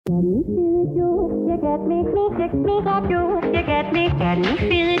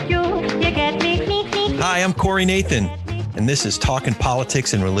Hi, I'm Corey Nathan, and this is Talking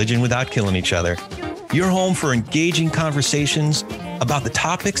Politics and Religion Without Killing Each Other. Your home for engaging conversations about the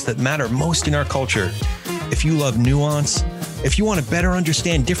topics that matter most in our culture. If you love nuance, if you want to better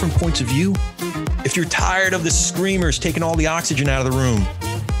understand different points of view, if you're tired of the screamers taking all the oxygen out of the room,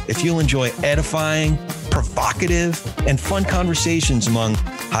 if you'll enjoy edifying, provocative, and fun conversations among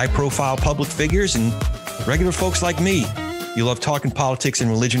high-profile public figures and regular folks like me, you love talking politics and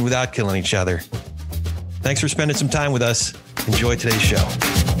religion without killing each other. Thanks for spending some time with us. Enjoy today's show.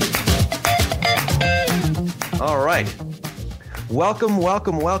 All right. Welcome.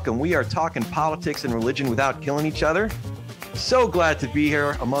 We are talking politics and religion without killing each other. So glad to be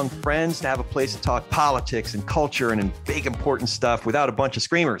here among friends, to have a place to talk politics and culture and big important stuff without a bunch of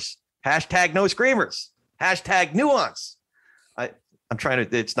screamers. Hashtag no screamers. Hashtag nuance. I'm trying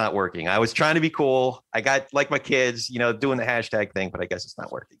to, it's not working. I was trying to be cool. I got like my kids, doing the hashtag thing, but I guess it's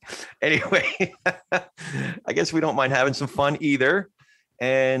not working. Anyway, I guess we don't mind having some fun either.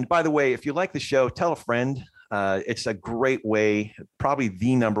 And by the way, if you like the show, tell a friend. It's a great way, probably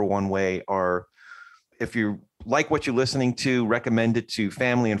the number one way, or if you like what you're listening to, recommend it to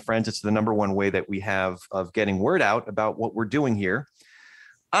family and friends. It's the number one way that we have of getting word out about what we're doing here.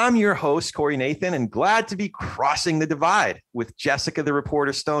 I'm your host, Corey Nathan, and glad to be crossing the divide with Jessica, the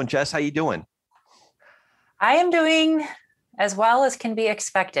reporter Stone. Jess, how you doing? I am doing as well as can be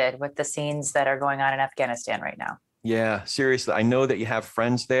expected with the scenes that are going on in Afghanistan right now. Yeah, seriously. I know that you have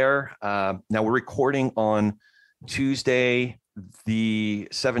friends there. Now we're recording on Tuesday, the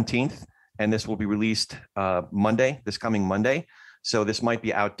 17th, and this will be released this coming Monday. So this might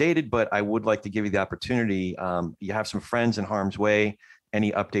be outdated, but I would like to give you the opportunity. You have some friends in harm's way.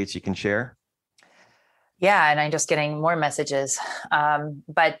 Any updates you can share? Yeah, and I'm just getting more messages.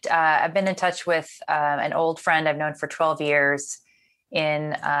 But I've been in touch with an old friend I've known for 12 years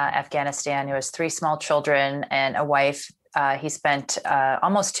in Afghanistan who has 3 small children and a wife. He spent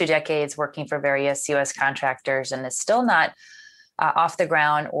almost 2 decades working for various U.S. contractors and is still not off the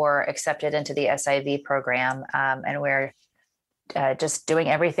ground or accepted into the SIV program. And we're just doing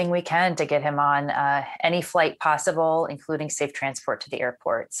everything we can to get him on any flight possible, including safe transport to the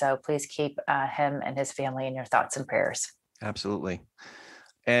airport. So please keep him and his family in your thoughts and prayers. Absolutely.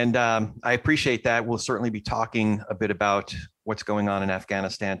 And I appreciate that. We'll certainly be talking a bit about what's going on in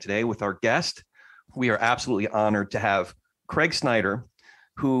Afghanistan today with our guest. We are absolutely honored to have Craig Snyder,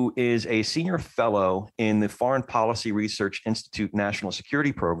 who is a senior fellow in the Foreign Policy Research Institute National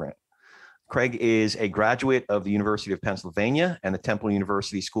Security Program. Craig is a graduate of the University of Pennsylvania and the Temple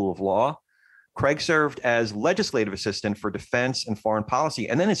University School of Law. Craig served as legislative assistant for defense and foreign policy,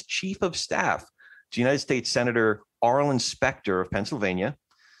 and then as chief of staff to United States Senator Arlen Specter of Pennsylvania.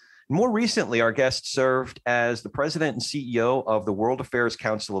 More recently, our guest served as the president and CEO of the World Affairs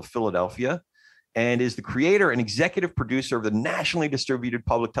Council of Philadelphia and is the creator and executive producer of the nationally distributed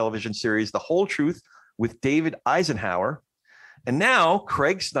public television series, The Whole Truth with David Eisenhower. And now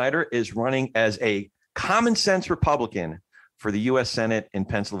Craig Snyder is running as a common sense Republican for the U.S. Senate in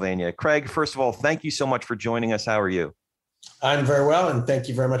Pennsylvania. Craig, first of all, thank you so much for joining us. How are you? I'm very well, and thank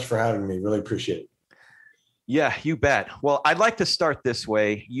you very much for having me. Really appreciate it. Yeah, you bet. Well, I'd like to start this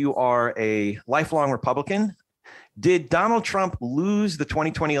way. You are a lifelong Republican. Did Donald Trump lose the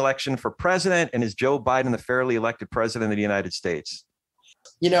 2020 election for president, and is Joe Biden the fairly elected president of the United States?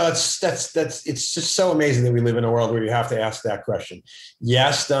 It's just so amazing that we live in a world where you have to ask that question.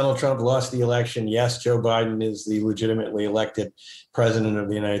 Yes, Donald Trump lost the election. Yes, Joe Biden is the legitimately elected president of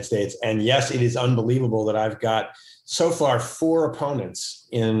the United States. And yes, it is unbelievable that I've got so far 4 opponents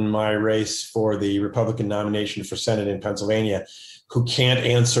in my race for the Republican nomination for Senate in Pennsylvania who can't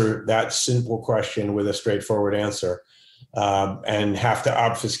answer that simple question with a straightforward answer. And have to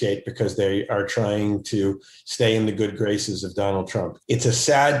obfuscate because they are trying to stay in the good graces of Donald Trump. It's a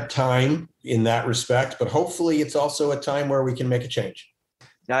sad time in that respect, but hopefully it's also a time where we can make a change.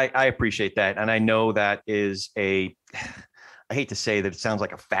 I appreciate that. And I know that is I hate to say that it sounds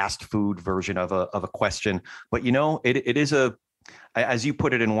like a fast food version of a question, but it is as you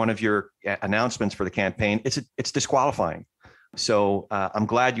put it in one of your announcements for the campaign, it's disqualifying. So I'm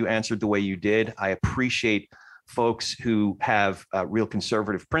glad you answered the way you did. I appreciate folks who have real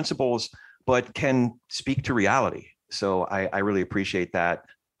conservative principles, but can speak to reality. So I really appreciate that.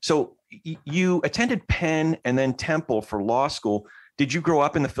 So you attended Penn and then Temple for law school. Did you grow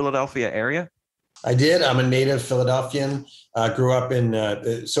up in the Philadelphia area? I did. I'm a native Philadelphian. Grew up in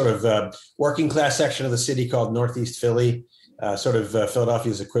the sort of working class section of the city called Northeast Philly,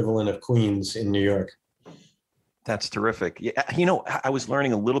 Philadelphia's equivalent of Queens in New York. That's terrific. Yeah, you know, I was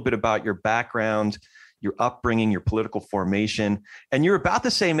learning a little bit about your background, your upbringing, your political formation, and you're about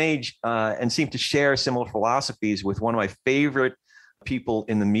the same age and seem to share similar philosophies with one of my favorite people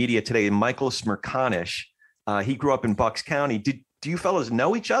in the media today, Michael Smerconish. He grew up in Bucks County. Do you fellows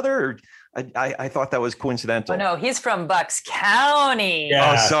know each other? Or I thought that was coincidental. Oh, no, he's from Bucks County.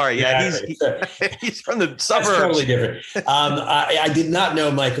 Yeah, oh, sorry. Yeah, he's from the suburbs. That's totally different. I did not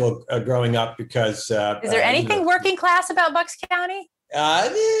know Michael growing up because. Is there anything working class about Bucks County?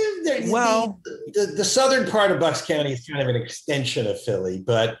 Well, the southern part of Bucks County is kind of an extension of Philly,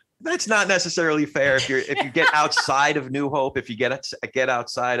 but that's not necessarily fair. If you get outside of New Hope, if you get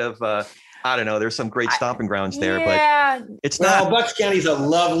outside of I don't know, there's some great stomping grounds there, but it's not. Well, Bucks County is a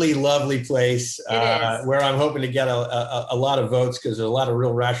lovely, lovely place where I'm hoping to get a lot of votes because there's a lot of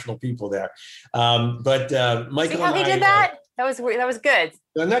real rational people there. But Michael, see how he did that? That was good.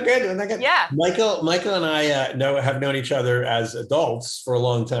 Isn't that good? Yeah. Michael and I have known each other as adults for a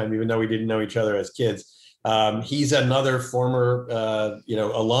long time, even though we didn't know each other as kids. He's another former,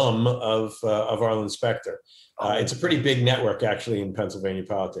 alum of Arlen Specter. It's a pretty big network, actually, in Pennsylvania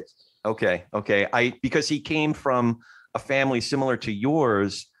politics. Okay. Because he came from a family similar to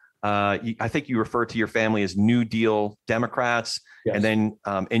yours. I think you refer to your family as New Deal Democrats. Yes. And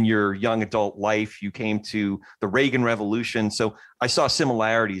then in your young adult life, you came to the Reagan Revolution. So I saw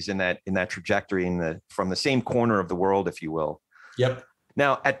similarities in that trajectory from the same corner of the world, if you will. Yep.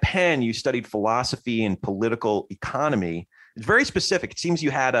 Now, at Penn, you studied philosophy and political economy. It's very specific. It seems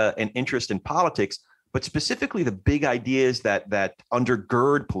you had an interest in politics, but specifically the big ideas that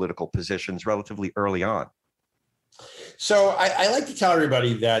undergird political positions relatively early on. So I like to tell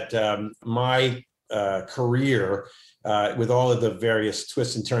everybody that my career, with all of the various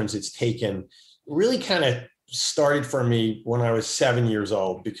twists and turns it's taken, really kind of started for me when I was 7 years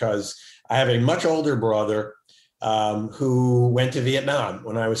old, because I have a much older brother who went to Vietnam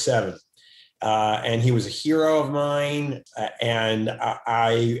when I was 7. And he was a hero of mine. And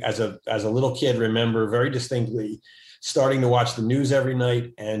I, as a little kid, remember very distinctly starting to watch the news every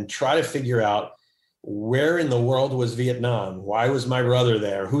night and try to figure out where in the world was Vietnam? Why was my brother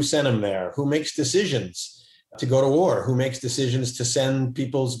there? Who sent him there? Who makes decisions to go to war? Who makes decisions to send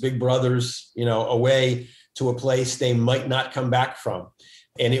people's big brothers, away to a place they might not come back from?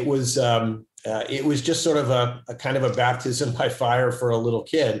 And it was just sort of a kind of a baptism by fire for a little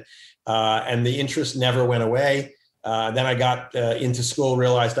kid. And the interest never went away. Then I got into school,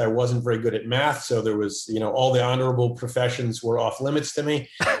 realized I wasn't very good at math. So there was, all the honorable professions were off limits to me.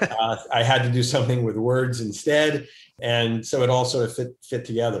 I had to do something with words instead. And so it all sort of fit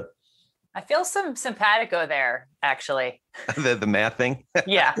together. I feel some simpatico there, actually. the math thing?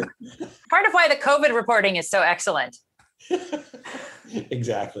 Yeah. Part of why the COVID reporting is so excellent.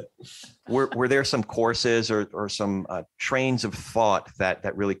 Exactly. Were there some courses or some trains of thought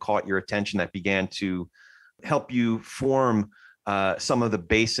that really caught your attention that began to help you form some of the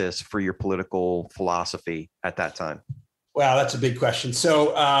basis for your political philosophy at that time? Wow, that's a big question.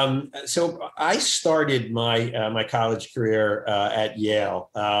 So I started my college career at Yale,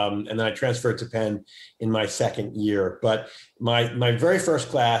 and then I transferred to Penn in my second year. But my very first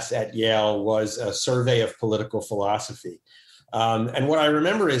class at Yale was a survey of political philosophy. And what I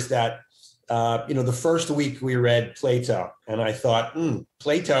remember is that, the first week we read Plato, and I thought,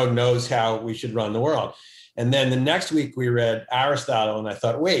 Plato knows how we should run the world. And then the next week we read Aristotle, and I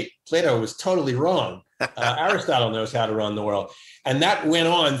thought, wait, Plato was totally wrong. Aristotle knows how to run the world. And that went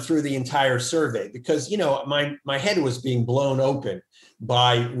on through the entire survey because, my head was being blown open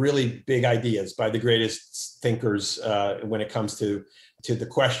by really big ideas, by the greatest thinkers when it comes to the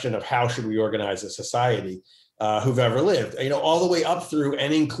question of how should we organize a society who've ever lived, all the way up through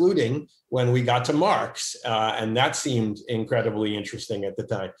and including when we got to Marx. And that seemed incredibly interesting at the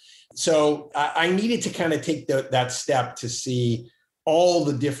time. So I needed to kind of take that step to see all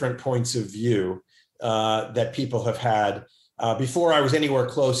the different points of view that people have had before I was anywhere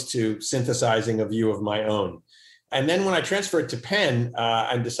close to synthesizing a view of my own. And then when I transferred to Penn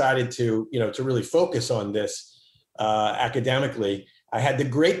and decided to really focus on this academically, I had the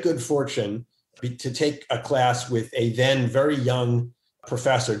great good fortune to take a class with a then very young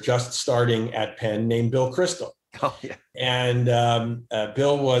professor just starting at Penn named Bill Kristol. Oh, yeah. And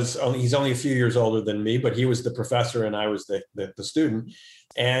Bill he's only a few years older than me, but he was the professor and I was the student.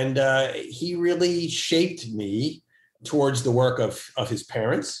 And he really shaped me towards the work of his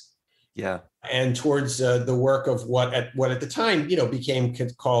parents. Yeah. And towards the work of what at the time, became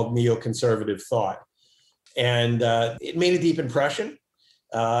called neoconservative thought. And it made a deep impression.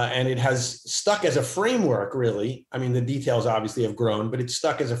 And it has stuck as a framework, really. I mean, the details obviously have grown, but it's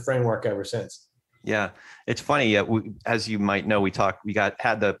stuck as a framework ever since. Yeah, it's funny. As you might know,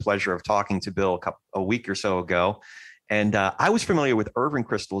 had the pleasure of talking to Bill a week or so ago, and I was familiar with Irving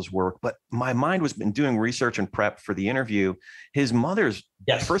Kristol's work, but my mind was been doing research and prep for the interview. His mother's,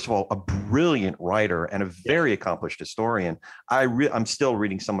 Yes. first of all, a brilliant writer and a very accomplished historian. I'm still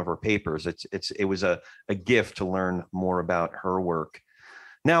reading some of her papers. It was a gift to learn more about her work.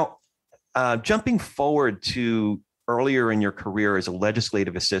 Now, jumping forward to earlier in your career as a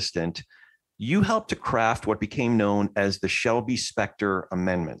legislative assistant, you helped to craft what became known as the Shelby-Specter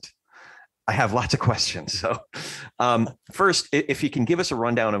Amendment. I have lots of questions. So first, if you can give us a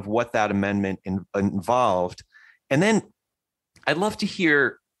rundown of what that amendment involved, and then I'd love to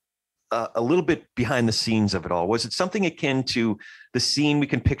hear a little bit behind the scenes of it all. Was it something akin to the scene we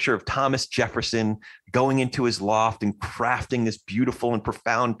can picture of Thomas Jefferson going into his loft and crafting this beautiful and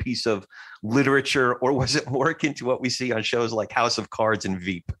profound piece of literature, or was it more akin to what we see on shows like House of Cards and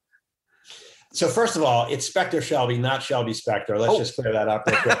Veep? So first of all, it's Specter Shelby, not Shelby Specter. Let's just clear that up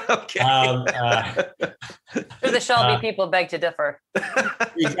real quick. Okay. The Shelby people beg to differ.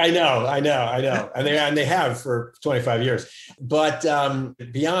 I know. And they have for 25 years. But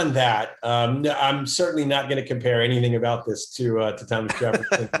beyond that, I'm certainly not going to compare anything about this to Thomas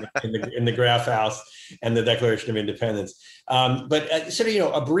Jefferson in the Graph House and the Declaration of Independence. But sort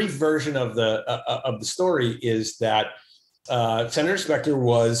of, a brief version of the story is that Senator Specter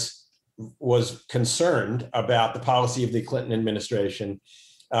was concerned about the policy of the Clinton administration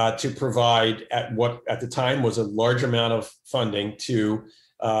to provide what at the time was a large amount of funding to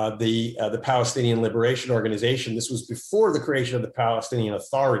the Palestinian Liberation Organization. This was before the creation of the Palestinian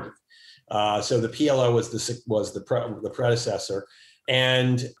Authority. So the PLO was the predecessor,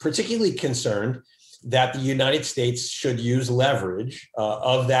 and particularly concerned that the United States should use leverage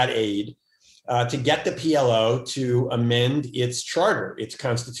of that aid to get the PLO to amend its charter, its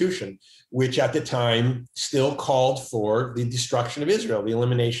constitution, which at the time still called for the destruction of Israel, the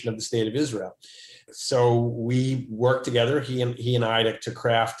elimination of the state of Israel. So we worked together, he and I, to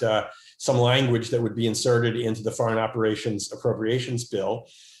craft some language that would be inserted into the Foreign Operations Appropriations Bill.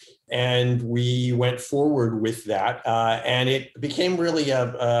 And we went forward with that, and it became really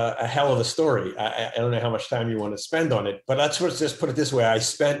a hell of a story. I don't know how much time you want to spend on it, but let's just put it this way. I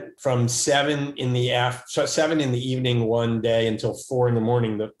spent from 7 in the evening one day until 4 in the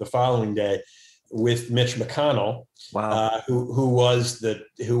morning the following day with Mitch McConnell, wow. who was at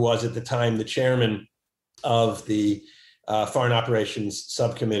the time the chairman of the Foreign Operations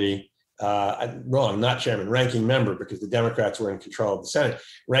Subcommittee. Wrong, not chairman, ranking member, because the Democrats were in control of the Senate.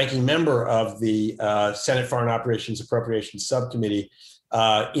 Ranking member of the Senate Foreign Operations Appropriations Subcommittee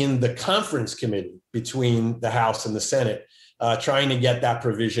in the conference committee between the House and the Senate, trying to get that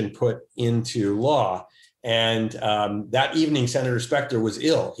provision put into law. And that evening, Senator Specter was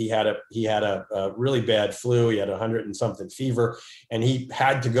ill. He had a really bad flu. He had 100 and something fever, and he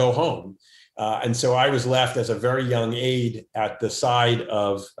had to go home. And so I was left as a very young aide at the side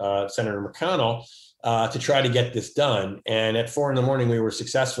of Senator McConnell to try to get this done. And at 4 in the morning, we were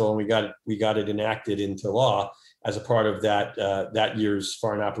successful, and we got it enacted into law as a part of that year's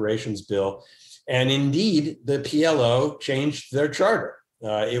Foreign Operations Bill. And indeed, the PLO changed their charter.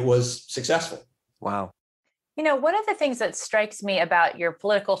 It was successful. Wow. One of the things that strikes me about your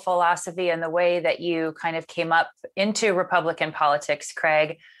political philosophy and the way that you kind of came up into Republican politics,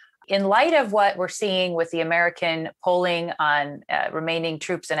 Craig, in light of what we're seeing with the American polling on remaining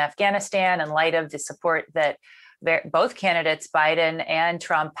troops in Afghanistan, in light of the support that both candidates, Biden and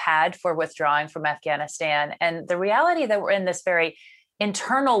Trump, had for withdrawing from Afghanistan, and the reality that we're in this very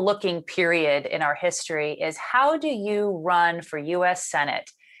internal looking period in our history, is how do you run for U.S. Senate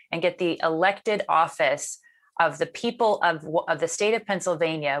and get the elected office of the people of the state of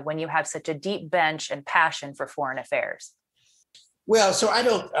Pennsylvania when you have such a deep bench and passion for foreign affairs? Well, so I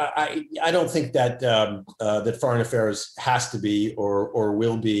don't think that that foreign affairs has to be or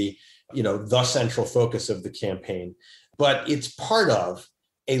will be, the central focus of the campaign, but it's part of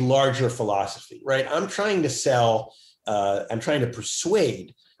a larger philosophy, right? I'm trying to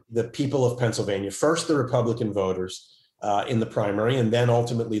persuade the people of Pennsylvania, first the Republican voters in the primary, and then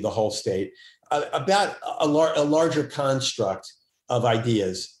ultimately the whole state, about a larger construct of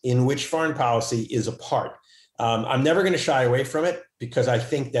ideas in which foreign policy is a part. I'm never going to shy away from it, because I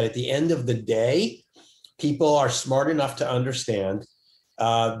think that at the end of the day, people are smart enough to understand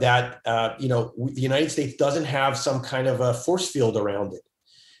that the United States doesn't have some kind of a force field around it.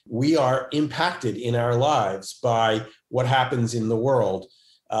 We are impacted in our lives by what happens in the world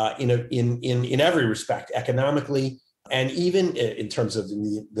in every respect, economically, and even in terms of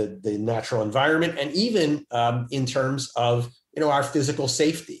the natural environment, and even in terms of our physical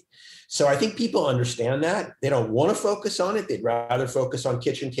safety. So I think people understand that. They don't want to focus on it. They'd rather focus on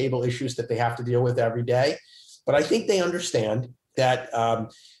kitchen table issues that they have to deal with every day. But I think they understand that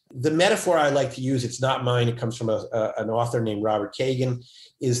the metaphor I like to use, it's not mine, it comes from an author named Robert Kagan,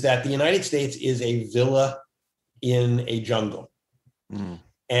 is that the United States is a villa in a jungle.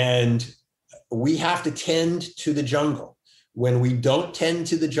 And we have to tend to the jungle. When we don't tend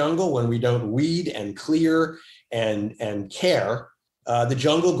to the jungle, when we don't weed and clear and care, the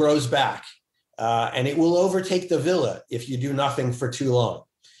jungle grows back, and it will overtake the villa if you do nothing for too long.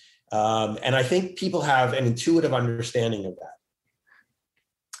 And I think people have an intuitive understanding of that.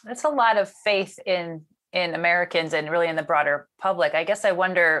 That's a lot of faith in Americans and really in the broader public. I guess I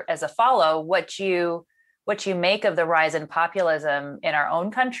wonder, as a follow, what you make of the rise in populism in our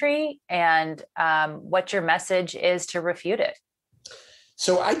own country, and what your message is to refute it.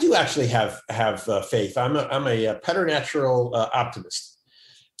 So I do actually have faith. I'm a preternatural optimist,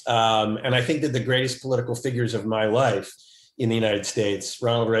 and I think that the greatest political figures of my life in the United States,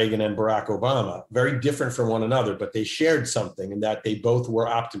 Ronald Reagan and Barack Obama, very different from one another, but they shared something in that they both were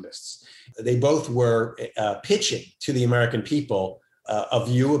optimists. They both were pitching to the American people a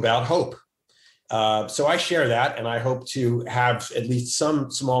view about hope. So I share that, and I hope to have at least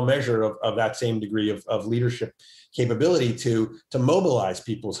some small measure of that same degree of leadership capability to mobilize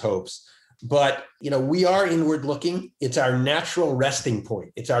people's hopes. But we are inward looking. It's our natural resting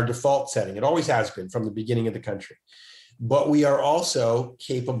point. It's our default setting. It always has been from the beginning of the country. But we are also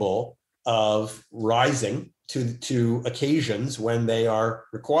capable of rising to occasions when they are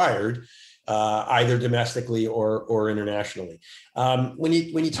required, either domestically or internationally. When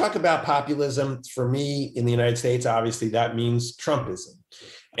you talk about populism, for me in the United States, obviously that means Trumpism.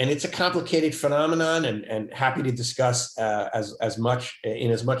 And it's a complicated phenomenon, and happy to discuss as much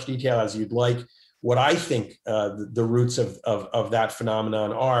detail as you'd like what I think the roots of that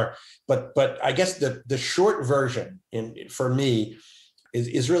phenomenon are. But I guess the short version for me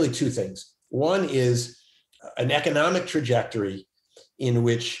is really two things. One is an economic trajectory in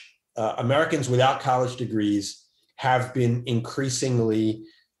which Americans without college degrees have been increasingly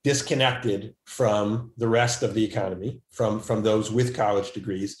disconnected from the rest of the economy, from those with college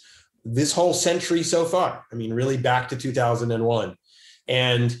degrees, this whole century so far. I mean, really back to 2001.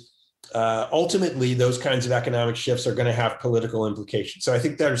 And ultimately, those kinds of economic shifts are going to have political implications. So I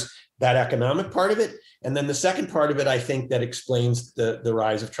think there's that economic part of it. And then the second part of it, I think, that explains the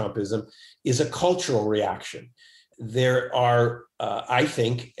rise of Trumpism is a cultural reaction. There are, I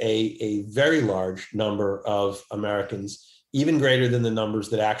think, a very large number of Americans, even greater than the numbers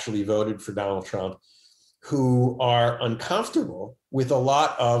that actually voted for Donald Trump, who are uncomfortable with a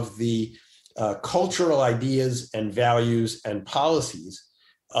lot of the cultural ideas and values and policies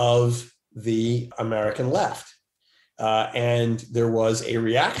of the American left. And there was a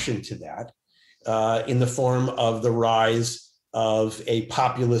reaction to that in the form of the rise of a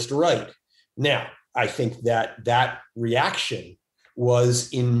populist right. Now, I think that reaction was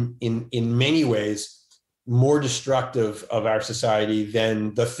in many ways more destructive of our society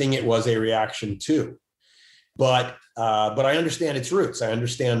than the thing it was a reaction to. But I understand its roots. I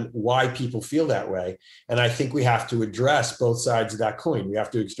understand why people feel that way. And I think we have to address both sides of that coin. We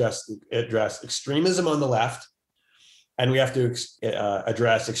have to address extremism on the left, and we have to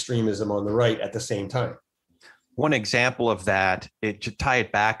address extremism on the right at the same time. One example of that, to tie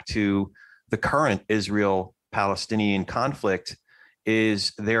it back to the current Israel-Palestinian conflict,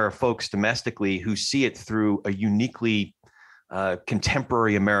 is there are folks domestically who see it through a uniquely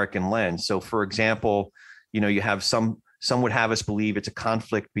contemporary American lens. So, for example, you have some would have us believe it's a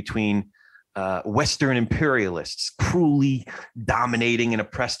conflict between Western imperialists cruelly dominating and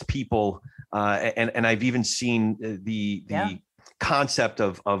oppressed people, and I've even seen the concept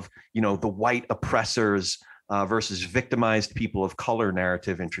of the white oppressors versus victimized people of color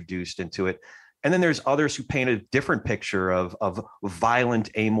narrative introduced into it. And then there's others who paint a different picture of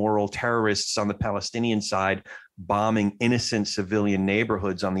violent, amoral terrorists on the Palestinian side bombing innocent civilian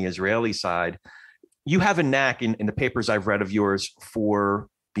neighborhoods on the Israeli side. You have a knack in the papers I've read of yours for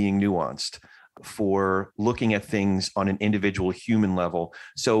being nuanced, for looking at things on an individual human level.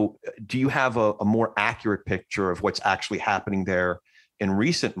 So do you have a more accurate picture of what's actually happening there in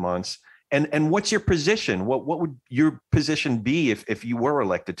recent months? And what's your position? What would your position be if you were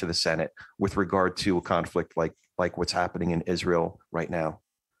elected to the Senate with regard to a conflict like what's happening in Israel right now?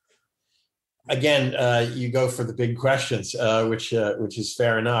 Again, you go for the big questions, which is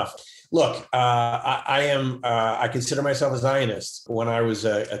fair enough. Look, I consider myself a Zionist. When I was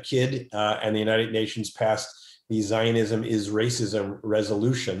a kid and the United Nations passed the Zionism is Racism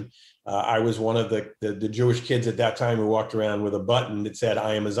resolution, I was one of the Jewish kids at that time who walked around with a button that said,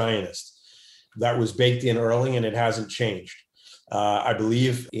 "I am a Zionist." That was baked in early, and it hasn't changed. I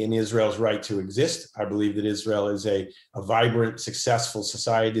believe in Israel's right to exist. I believe that Israel is a vibrant, successful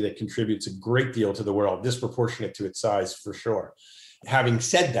society that contributes a great deal to the world, disproportionate to its size for sure. Having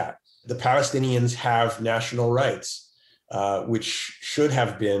said that, the Palestinians have national rights, which should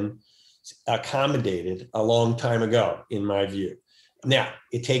have been accommodated a long time ago, in my view. Now,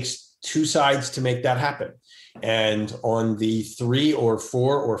 it takes two sides to make that happen. And on the 3 or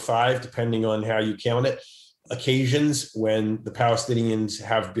 4 or 5, depending on how you count it, occasions when the Palestinians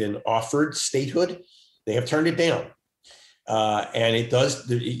have been offered statehood, they have turned it down. And it does,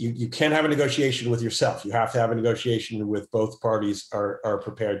 you can't have a negotiation with yourself. You have to have a negotiation with both parties are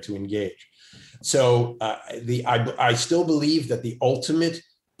prepared to engage. So I still believe that the ultimate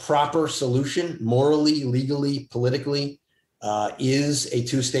proper solution, morally, legally, politically, is a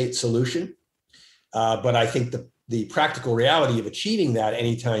two-state solution. But I think the practical reality of achieving that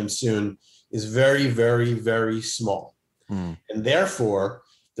anytime soon is very, very, very small. And therefore,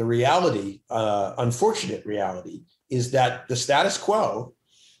 the reality, unfortunate reality, is that the status quo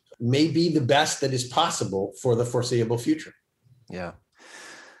may be the best that is possible for the foreseeable future. Yeah.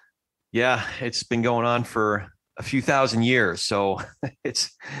 Yeah, it's been going on for a few thousand years. So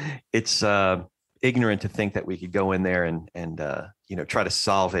it's ignorant to think that we could go in there and try to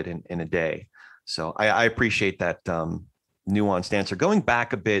solve it in a day. So I appreciate that nuanced answer. Going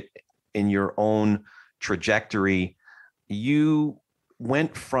back a bit in your own trajectory, you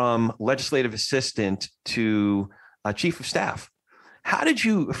went from legislative assistant to chief of staff. How did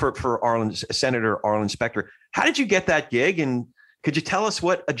you, for Arlen, Senator Arlen Specter, how did you get that gig? And could you tell us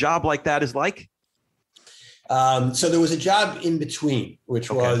what a job like that is like? So there was a job in between,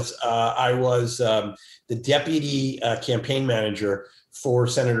 which was I was the deputy campaign manager for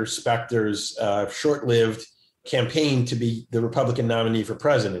Senator Specter's short-lived campaign to be the Republican nominee for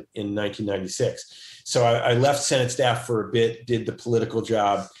president in 1996. So I left Senate staff for a bit, did the political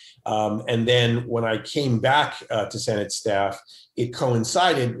job. And then when I came back to Senate staff, it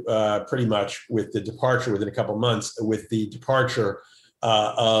coincided pretty much with the departure, within a couple of months, with the departure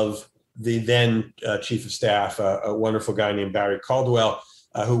of the then chief of staff, a wonderful guy named Barry Caldwell,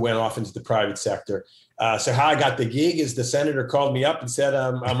 who went off into the private sector. So how I got the gig is the senator called me up and said,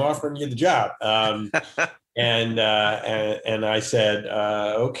 I'm offering you the job. And I said,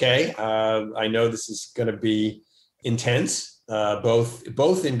 okay, I know this is going to be intense,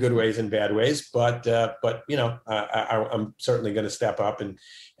 both in good ways and bad ways, but I'm certainly going to step up and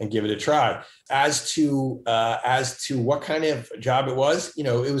give it a try. As to what kind of job it was,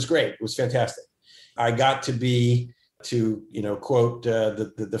 it was great. It was fantastic. I got to be, to quote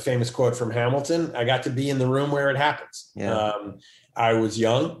the famous quote from Hamilton, I got to be in the room where it happens. Yeah. I was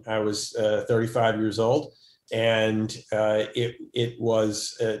young. I was 35 years old. And it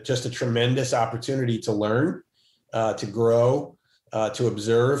was just a tremendous opportunity to learn, to grow, to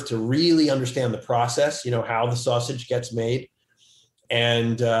observe, to really understand the process, how the sausage gets made,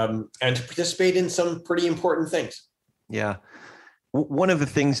 and to participate in some pretty important things. Yeah. One of the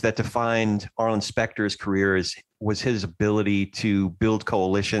things that defined Arlen Specter's career was his ability to build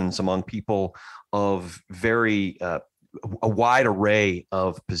coalitions among people of very a wide array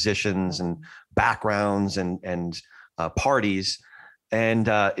of positions and backgrounds and parties. And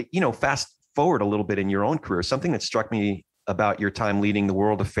fast forward a little bit in your own career, something that struck me about your time leading the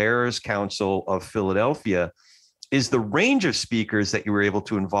World Affairs Council of Philadelphia is the range of speakers that you were able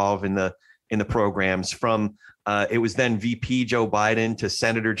to involve in the programs, from it was then VP Joe Biden to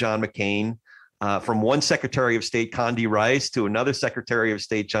Senator John McCain, from one Secretary of State, Condi Rice, to another Secretary of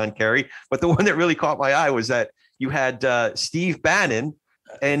State, John Kerry. But the one that really caught my eye was that you had Steve Bannon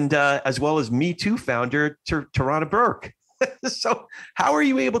and as well as Me Too founder Tarana Burke. So how are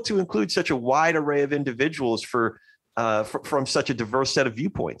you able to include such a wide array of individuals from such a diverse set of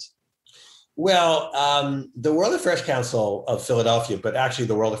viewpoints? Well, the World Affairs Council of Philadelphia, but actually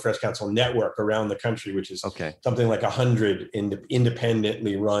the World Affairs Council network around the country, which is something like 100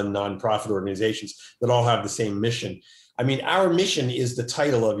 independently run nonprofit organizations that all have the same mission. I mean, our mission is the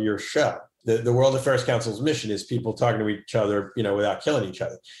title of your show. The World Affairs Council's mission is people talking to each other, without killing each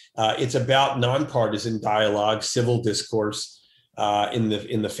other. It's about nonpartisan dialogue, civil discourse, in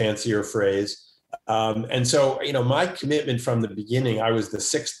the fancier phrase. And so, my commitment from the beginning, I was the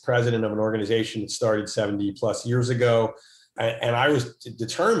 6th president of an organization that started 70 plus years ago. And I was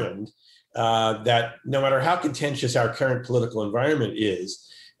determined that no matter how contentious our current political environment is,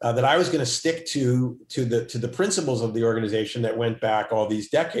 that I was going to stick to the principles of the organization that went back all these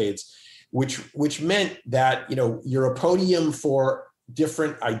decades, which meant that, you're a podium for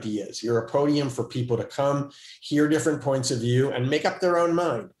different ideas. You're a podium for people to come, hear different points of view, and make up their own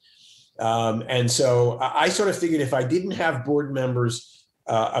mind. And so I sort of figured if I didn't have board members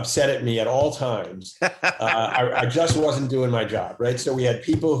upset at me at all times, I just wasn't doing my job, right? So we had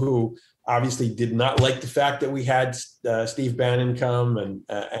people who obviously did not like the fact that we had Steve Bannon come,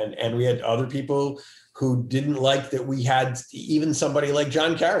 and we had other people who didn't like that we had even somebody like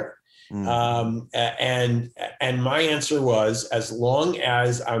John Kerry. And my answer was, as long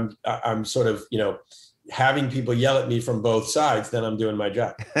as I'm sort of, having people yell at me from both sides, then I'm doing my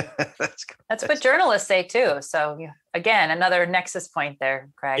job. That's what journalists say too. So again, another nexus point there,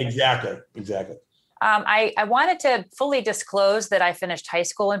 Craig. Exactly. I wanted to fully disclose that I finished high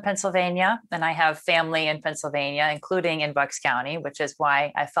school in Pennsylvania, and I have family in Pennsylvania, including in Bucks County, which is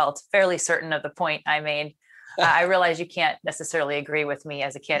why I felt fairly certain of the point I made. I realize you can't necessarily agree with me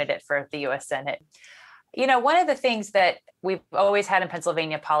as a candidate for the U.S. Senate. One of the things that we've always had in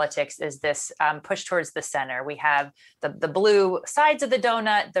Pennsylvania politics is this push towards the center. We have the blue sides of the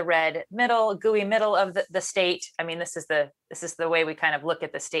donut, the red middle, gooey middle of the state. I mean, this is the way we kind of look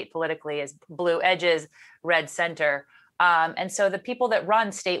at the state politically, is blue edges, red center. And so the people that run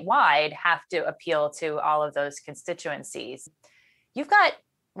statewide have to appeal to all of those constituencies. You've got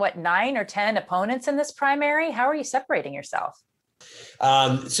 9 or 10 opponents in this primary? How are you separating yourself?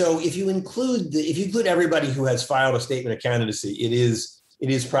 So if you include everybody who has filed a statement of candidacy, it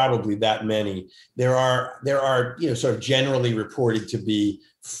is probably that many. There are sort of generally reported to be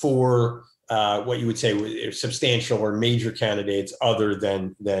 4 what you would say substantial or major candidates other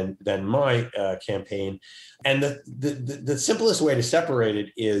than my campaign. And the simplest way to separate it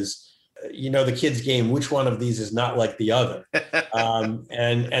is, the kids' game, which one of these is not like the other?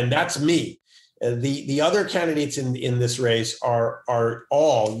 And that's me. The other candidates in this race are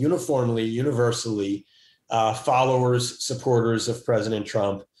all universally followers, supporters of President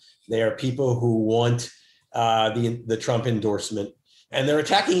Trump. They are people who want the Trump endorsement, and they're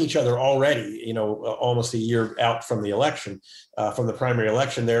attacking each other already. Almost a year out from the election, from the primary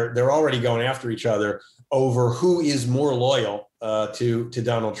election, they're already going after each other over who is more loyal to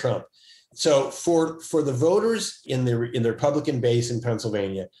Donald Trump. So for the voters in the Republican base in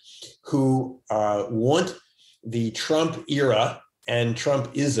Pennsylvania who want the Trump era and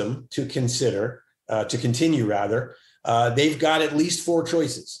Trumpism to continue, they've got at least 4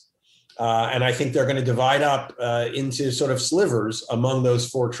 choices. And I think they're going to divide up into sort of slivers among those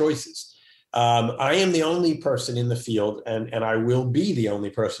 4 choices. I am the only person in the field, and I will be the only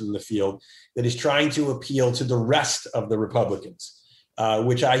person in the field that is trying to appeal to the rest of the Republicans.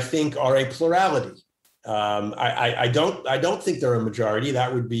 Which I think are a plurality. I don't think they're a majority.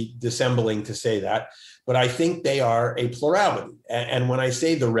 That would be dissembling to say that, but I think they are a plurality. And when I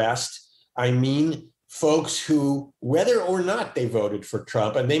say the rest, I mean folks who, whether or not they voted for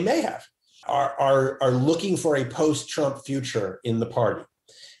Trump, and they may have, are looking for a post-Trump future in the party.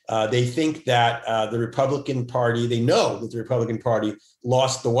 They think that the Republican Party, they know that the Republican Party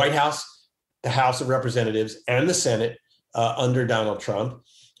lost the White House, the House of Representatives, and the Senate under Donald Trump.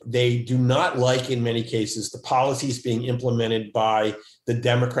 They do not like, in many cases, the policies being implemented by the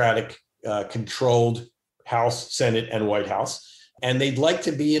Democratic controlled House, Senate, and White House. And they'd like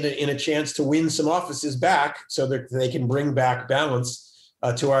to be in a chance to win some offices back so that they can bring back balance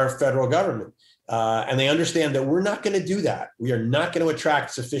to our federal government. And they understand that we're not going to do that. We are not going to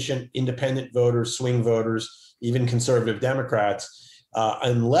attract sufficient independent voters, swing voters, even conservative Democrats,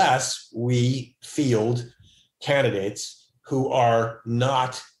 unless we field candidates who are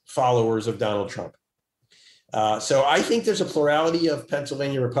not followers of Donald Trump. So I think there's a plurality of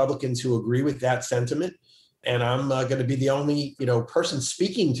Pennsylvania Republicans who agree with that sentiment. And I'm going to be the only person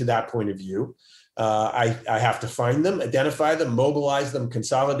speaking to that point of view. I have to find them, identify them, mobilize them,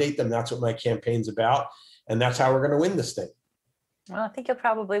 consolidate them. That's what my campaign's about. And that's how we're going to win the state. Well, I think you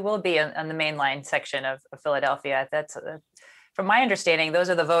probably will be on the mainline section of Philadelphia. That's from my understanding, those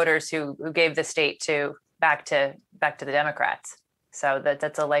are the voters who gave the state back to the Democrats. So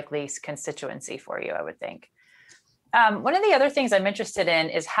that's a likely constituency for you, I would think. One of the other things I'm interested in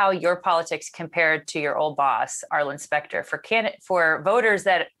is how your politics compared to your old boss, Arlen Specter. For voters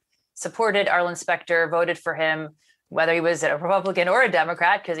that supported Arlen Specter, voted for him, whether he was a Republican or a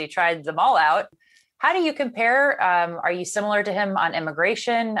Democrat, because he tried them all out. How do you compare? Are you similar to him on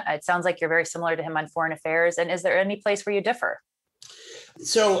immigration? It sounds like you're very similar to him on foreign affairs. And is there any place where you differ?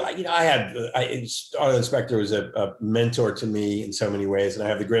 So, Arlen Specter was a mentor to me in so many ways, and I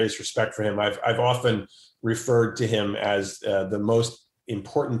have the greatest respect for him. I've often referred to him as the most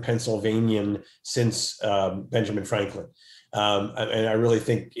important Pennsylvanian since Benjamin Franklin. And I really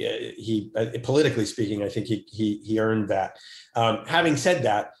think he, politically speaking, I think he earned that. Having said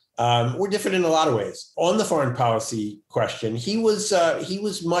that, we're different in a lot of ways. On the foreign policy question, he was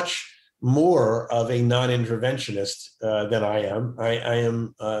much more of a non-interventionist than I am. I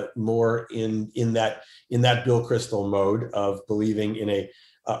am more in that Bill Kristol mode of believing in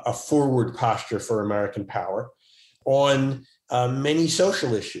a forward posture for American power. On many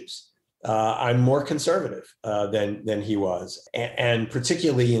social issues, I'm more conservative than he was, and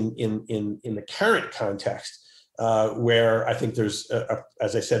particularly in the current context, where I think there's,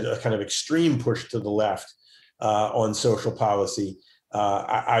 as I said, a kind of extreme push to the left on social policy.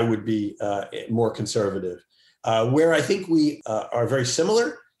 I would be more conservative. Where I think we are very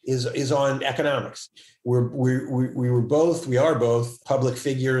similar is on economics. We are both public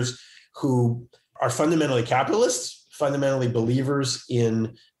figures who are fundamentally capitalists, fundamentally believers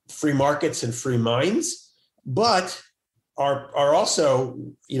in free markets and free minds, but are also,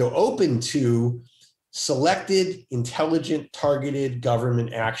 open to selected, intelligent, targeted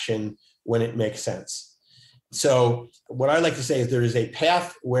government action when it makes sense. So what I like to say is there is a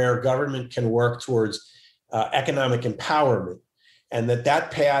path where government can work towards economic empowerment, and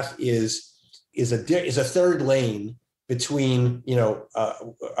that path is a third lane between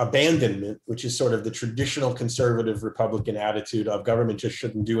abandonment, which is sort of the traditional conservative Republican attitude of government just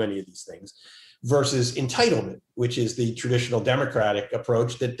shouldn't do any of these things, versus entitlement, which is the traditional Democratic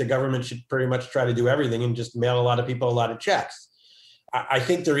approach that the government should pretty much try to do everything and just mail a lot of people a lot of checks. I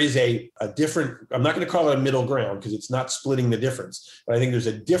think there is a different, I'm not going to call it a middle ground because it's not splitting the difference, but I think there's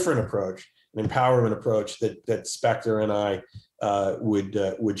a different approach, an empowerment approach that Specter and I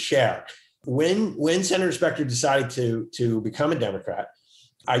would share. When Senator Specter decided to become a Democrat,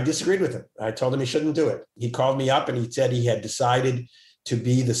 I disagreed with him. I told him he shouldn't do it. He called me up and he said he had decided to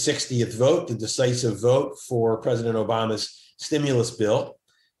be the 60th vote, the decisive vote for President Obama's stimulus bill,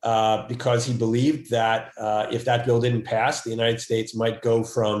 because he believed that if that bill didn't pass, the United States might go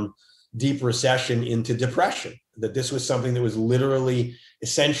from deep recession into depression, that this was something that was literally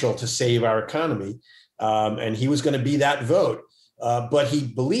essential to save our economy. And he was going to be that vote. But he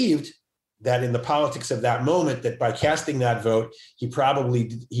believed that in the politics of that moment, that by casting that vote, he probably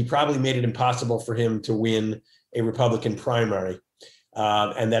made it impossible for him to win a Republican primary.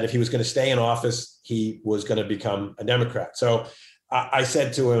 And that if he was going to stay in office, he was going to become a Democrat. So I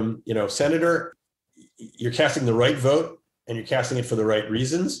said to him, Senator, you're casting the right vote and you're casting it for the right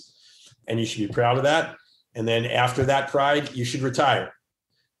reasons, and you should be proud of that. And then after that pride, you should retire,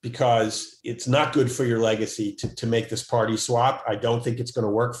 because it's not good for your legacy to make this party swap. I don't think it's going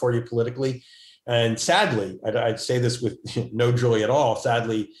to work for you politically. And sadly, I'd say this with no joy at all.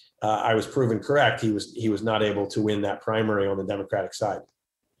 Sadly, I was proven correct. He was not able to win that primary on the Democratic side.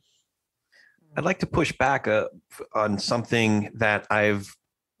 I'd like to push back on something that I've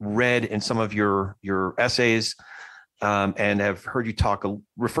read in some of your essays and have heard you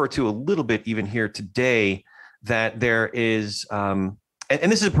refer to a little bit even here today, that there is, and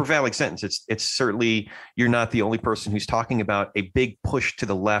this is a prevailing sentence. It's certainly, you're not the only person who's talking about a big push to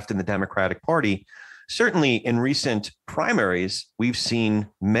the left in the Democratic Party. Certainly in recent primaries, we've seen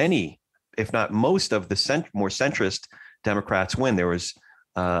many, if not most of the more centrist Democrats win. There was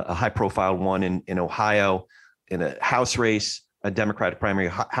a high profile one in Ohio in a House race, a Democratic primary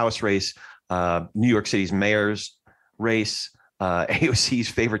House race, New York City's mayor's race. AOC's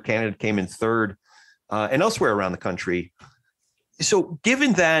favorite candidate came in third, and elsewhere around the country. So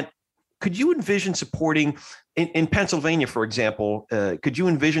given that, could you envision supporting in Pennsylvania, for example, could you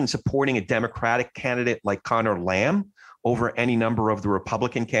envision supporting a Democratic candidate like Conor Lamb over any number of the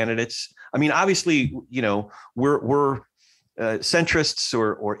Republican candidates? I mean, obviously, we're centrists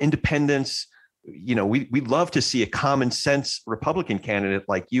or independents. We'd love to see a common sense Republican candidate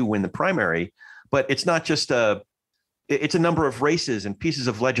like you win the primary, but it's not just it's a number of races and pieces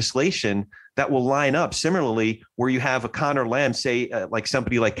of legislation that will line up similarly, where you have a Conor Lamb, say, like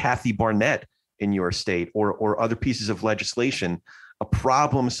somebody like Kathy Barnett in your state, or other pieces of legislation, a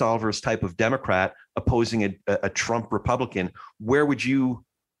problem solvers type of Democrat opposing a Trump Republican. Where would you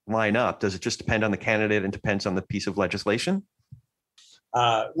line up? Does it just depend on the candidate and depends on the piece of legislation?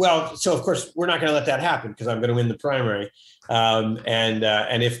 Well, so of course we're not going to let that happen because I'm going to win the primary.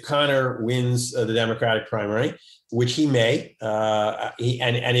 And if Conor wins the Democratic primary, which he may,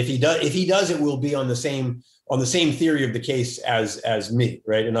 and if he does, it will be on the same theory of the case as me,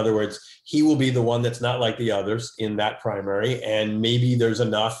 right? In other words, he will be the one that's not like the others in that primary, and maybe there's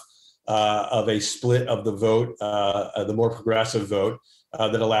enough of a split of the vote, the more progressive vote,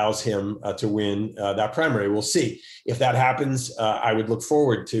 that allows him to win that primary. We'll see. If that happens, I would look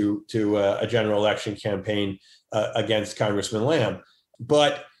forward to a general election campaign against Congressman Lamb.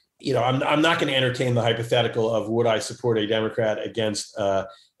 But I'm not going to entertain the hypothetical of would I support a Democrat against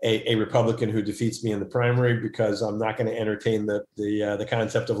a Republican who defeats me in the primary, because I'm not going to entertain the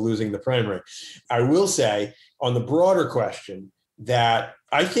concept of losing the primary. I will say on the broader question that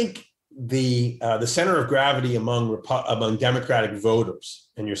I think the center of gravity among Democratic voters,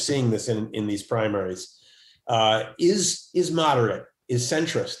 and you're seeing this in these primaries, is moderate, is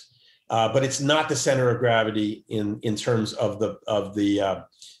centrist, but it's not the center of gravity in terms of the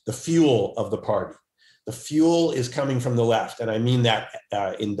fuel of the party. The fuel is coming from the left, and I mean that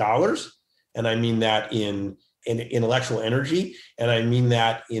in dollars, and I mean that in intellectual energy, and I mean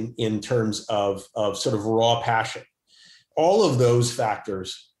that in terms of sort of raw passion. All of those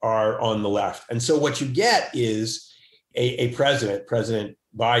factors are on the left, and so what you get is a President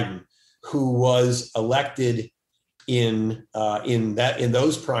Biden, who was elected in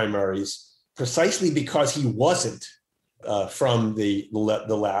those primaries precisely because he wasn't from the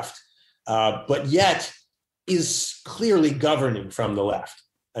left. But yet is clearly governing from the left.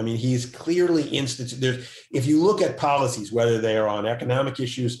 I mean, he's clearly if you look at policies, whether they are on economic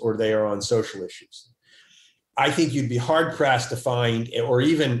issues or they are on social issues, I think you'd be hard pressed to find, or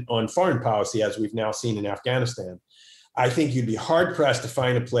even on foreign policy, as we've now seen in Afghanistan, I think you'd be hard pressed to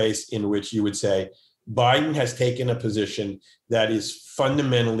find a place in which you would say Biden has taken a position that is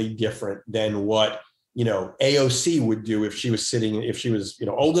fundamentally different than what AOC would do if she was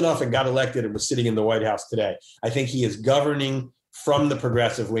old enough and got elected and was sitting in the White House today. I think he is governing from the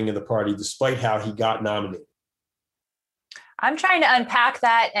progressive wing of the party, despite how he got nominated. I'm trying to unpack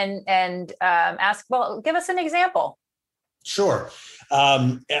that and ask, well, give us an example. Sure.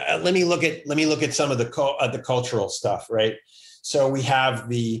 Let me look at some of the cultural stuff, right? So we have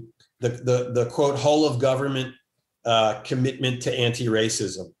the quote whole of government commitment to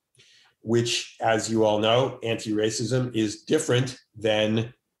anti-racism, which, as you all know, anti-racism is different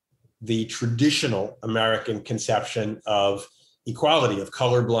than the traditional American conception of equality, of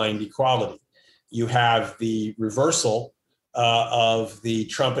colorblind equality. You have the reversal of the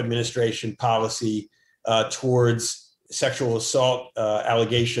Trump administration policy towards sexual assault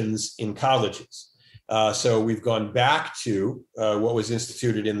allegations in colleges. So we've gone back to what was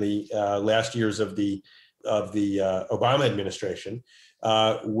instituted in the last years of the Obama administration,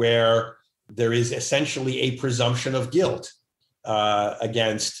 where there is essentially a presumption of guilt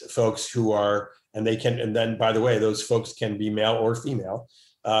against folks who are, and then by the way, those folks can be male or female,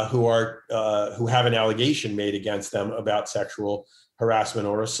 who have an allegation made against them about sexual harassment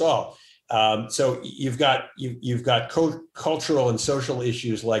or assault. So you've got cultural and social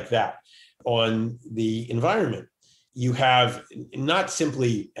issues like that. On the environment, you have not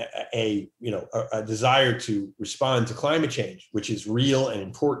simply a desire to respond to climate change, which is real and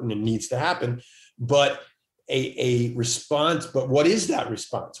important and needs to happen, but a response. But what is that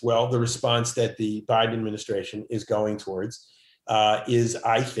response? Well, the response that the Biden administration is going towards is,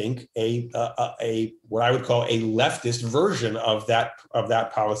 I think, a what I would call a leftist version of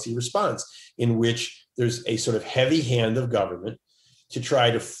that policy response, in which there's a sort of heavy hand of government to try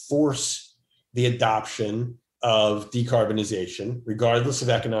to force the adoption of decarbonization, regardless of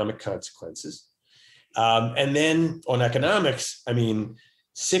economic consequences. And then on economics, I mean,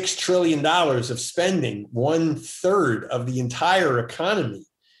 $6 trillion of spending, 1/3 of the entire economy.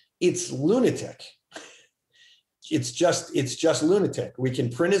 It's lunatic. It's just lunatic. We can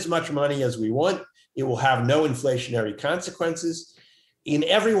print as much money as we want. It will have no inflationary consequences. In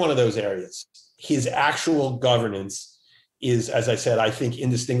every one of those areas, his actual governance is, as I said, I think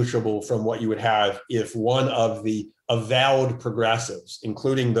indistinguishable from what you would have if one of the avowed progressives,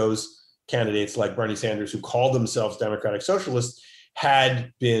 including those candidates like Bernie Sanders who call themselves Democratic Socialists,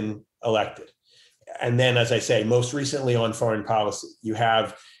 had been elected. And then, as I say, most recently on foreign policy, you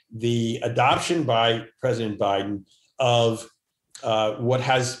have the adoption by President Biden of what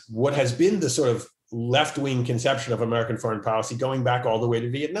has been the sort of left-wing conception of American foreign policy going back all the way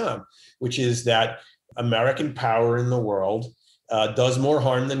to Vietnam, which is that American power in the world does more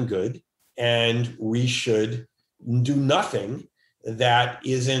harm than good, and we should do nothing that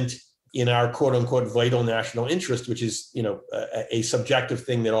isn't in our quote unquote vital national interest, which is, a subjective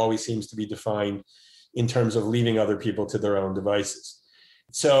thing that always seems to be defined in terms of leaving other people to their own devices.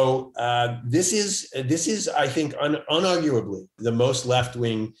 So this is, I think, unarguably the most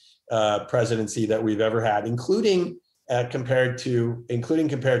left-wing presidency that we've ever had, including compared to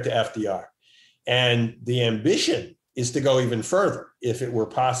FDR. And the ambition is to go even further, if it were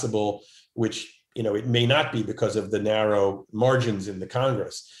possible, which it may not be because of the narrow margins in the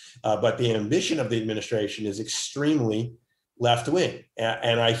Congress. But the ambition of the administration is extremely left-wing.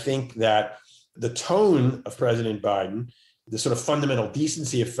 And I think that the tone of President Biden, the sort of fundamental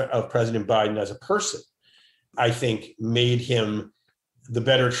decency of President Biden as a person, I think made him the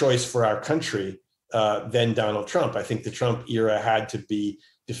better choice for our country than Donald Trump. I think the Trump era had to be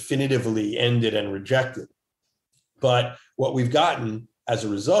definitively ended and rejected. But what we've gotten as a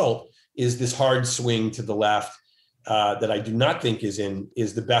result is this hard swing to the left that I do not think is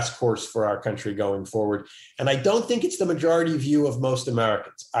the best course for our country going forward. And I don't think it's the majority view of most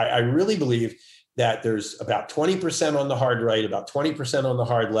Americans. I really believe that there's about 20% on the hard right, about 20% on the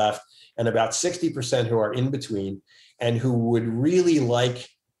hard left, and about 60% who are in between and who would really like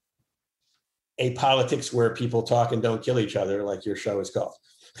a politics where people talk and don't kill each other, like your show is called.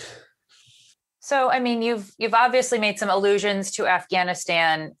 So, I mean, you've obviously made some allusions to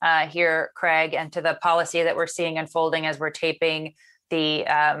Afghanistan here, Craig, and to the policy that we're seeing unfolding as we're taping the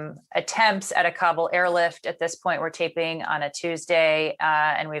attempts at a Kabul airlift. At this point, we're taping on a Tuesday,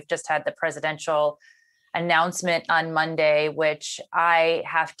 and we've just had the presidential announcement on Monday, which I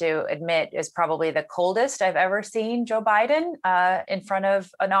have to admit is probably the coldest I've ever seen Joe Biden in front of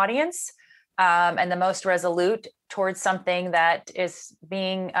an audience, and the most resolute towards something that is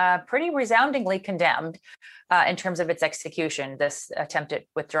being pretty resoundingly condemned in terms of its execution, this attempt at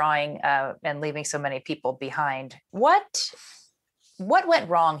withdrawing and leaving so many people behind. What went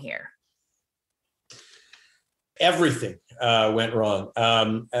wrong here? Everything went wrong.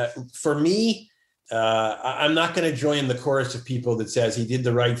 For me, I'm not going to join the chorus of people that says he did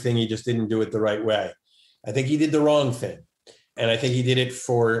the right thing, he just didn't do it the right way. I think he did the wrong thing. And I think he did it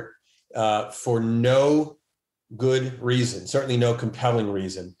for no good reason, certainly no compelling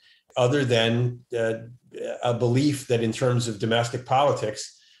reason, other than a belief that in terms of domestic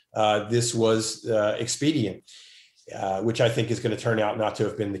politics, this was expedient, which I think is going to turn out not to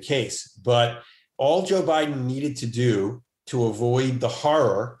have been the case. But all Joe Biden needed to do to avoid the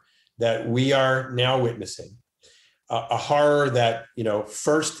horror that we are now witnessing, a horror that,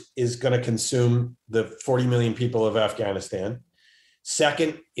 first is going to consume the 40 million people of Afghanistan.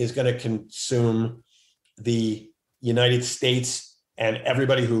 Second is going to consume the United States and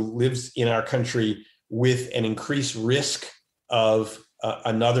everybody who lives in our country with an increased risk of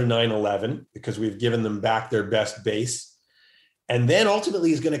another 9/11 because we've given them back their best base. And then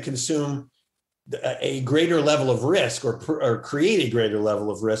ultimately is going to consume a greater level of risk or create a greater level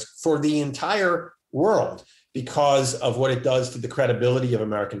of risk for the entire world because of what it does to the credibility of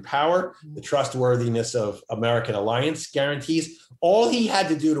American power, the trustworthiness of American alliance guarantees. All he had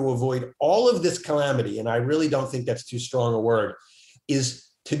to do to avoid all of this calamity, and I really don't think that's too strong a word, is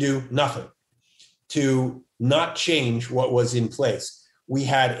to do nothing, to not change what was in place. We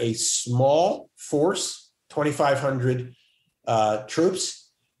had a small force, 2,500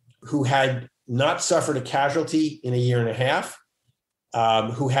 troops, who had not suffered a casualty in a year and a half,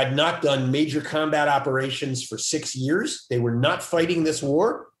 who had not done major combat operations for 6 years. They were not fighting this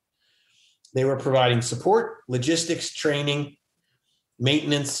war. They were providing support, logistics, training,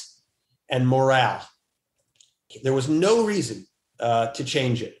 maintenance, and morale. There was no reason to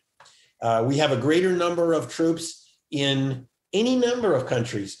change it. We have a greater number of troops in any number of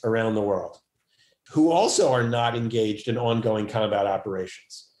countries around the world who also are not engaged in ongoing combat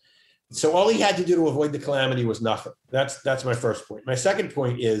operations. So all he had to do to avoid the calamity was nothing. That's my first point. My second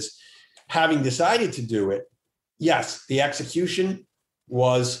point is, having decided to do it, yes, the execution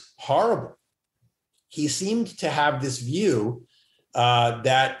was horrible. He seemed to have this view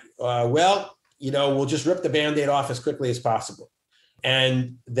that, we'll just rip the Band-Aid off as quickly as possible.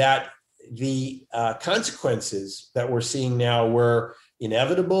 And that the consequences that we're seeing now were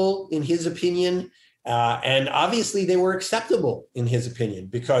inevitable in his opinion. And obviously they were acceptable in his opinion,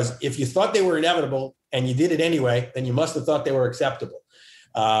 because if you thought they were inevitable and you did it anyway, then you must have thought they were acceptable.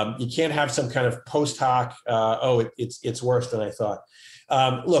 You can't have some kind of post hoc, it's worse than I thought.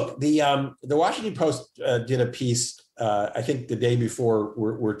 Look, the Washington Post did a piece, I think the day before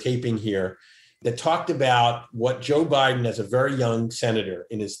we're taping here, that talked about what Joe Biden, as a very young senator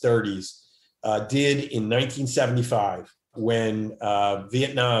in his 30s, did in 1975 when South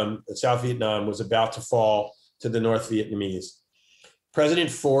Vietnam was about to fall to the North Vietnamese.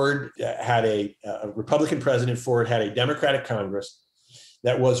 President Ford had a Republican President Ford had a Democratic Congress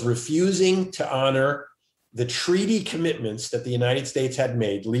that was refusing to honor the treaty commitments that the United States had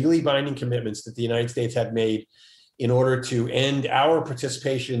made, legally binding commitments that the United States had made in order to end our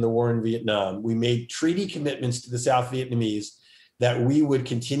participation in the war in Vietnam. We made treaty commitments to the South Vietnamese that we would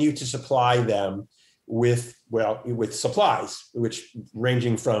continue to supply them with supplies, which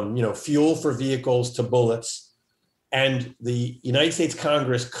ranging from fuel for vehicles to bullets. And the United States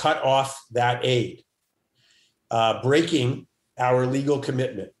Congress cut off that aid, breaking our legal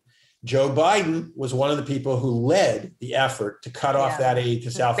commitment. Joe Biden was one of the people who led the effort to cut off that aid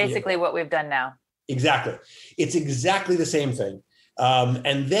to South Vietnam. Basically what we've done now. Exactly. It's exactly the same thing.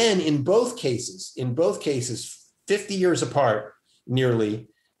 And then in both cases, 50 years apart, nearly,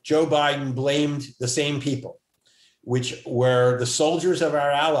 Joe Biden blamed the same people, which were the soldiers of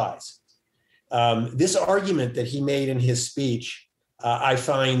our allies. This argument that he made in his speech, I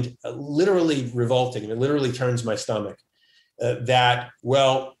find literally revolting. It literally turns my stomach.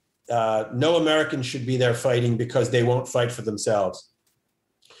 No Americans should be there fighting because they won't fight for themselves.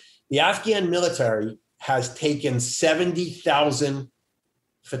 The Afghan military has taken 70,000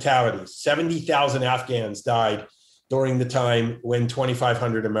 fatalities. 70,000 Afghans died during the time when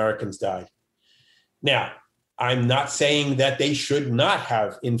 2,500 Americans died. Now, I'm not saying that they should not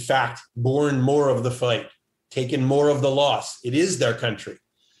have, in fact, borne more of the fight, taken more of the loss. It is their country.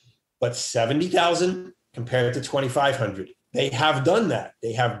 But 70,000 compared to 2,500, they have done that.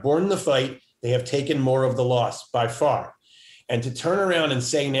 They have borne the fight. They have taken more of the loss by far. And to turn around and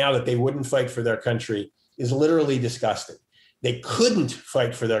say now that they wouldn't fight for their country is literally disgusting. They couldn't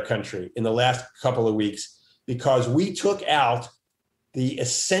fight for their country in the last couple of weeks because we took out the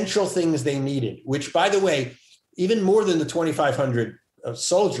essential things they needed, which, by the way, even more than the 2,500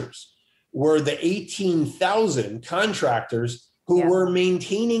 soldiers were the 18,000 contractors who were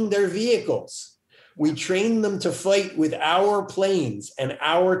maintaining their vehicles. We trained them to fight with our planes and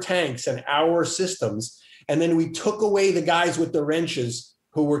our tanks and our systems. And then we took away the guys with the wrenches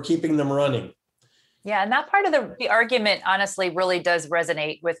who were keeping them running. Yeah, and that part of the argument, honestly, really does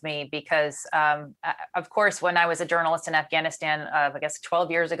resonate with me because, of course, when I was a journalist in Afghanistan, I guess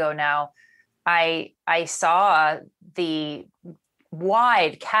 12 years ago now, I saw the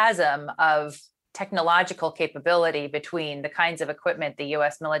wide chasm of technological capability between the kinds of equipment the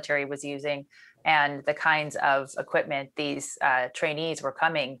U.S. military was using and the kinds of equipment these trainees were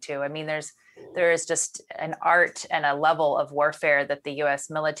coming to. I mean, there is just an art and a level of warfare that the U.S.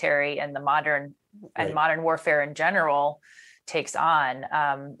 military and the modern warfare in general takes on.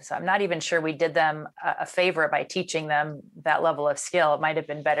 So I'm not even sure we did them a favor by teaching them that level of skill. It might have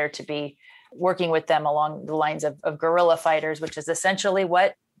been better to be working with them along the lines of guerrilla fighters, which is essentially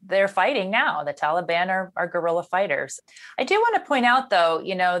what they're fighting now. The Taliban are guerrilla fighters. I do want to point out, though,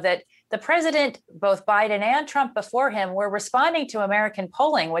 that the president, both Biden and Trump before him, were responding to American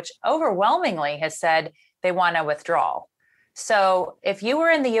polling, which overwhelmingly has said they want a withdrawal. So if you were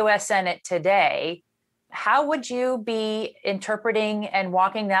in the U.S. Senate today, how would you be interpreting and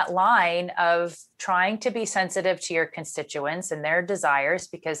walking that line of trying to be sensitive to your constituents and their desires?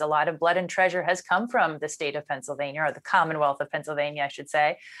 Because a lot of blood and treasure has come from the state of Pennsylvania, or the Commonwealth of Pennsylvania, I should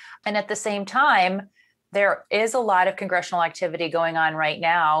say. And at the same time, there is a lot of congressional activity going on right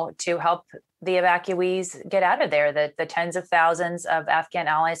now to help the evacuees get out of there, the tens of thousands of Afghan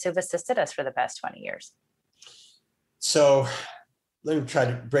allies who've assisted us for the past 20 years. So let me try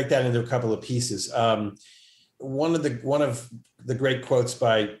to break that into a couple of pieces. One of the great quotes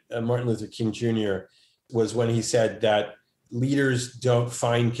by Martin Luther King Jr. was when he said that leaders don't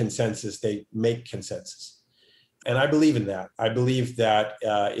find consensus, they make consensus. And I believe in that. I believe that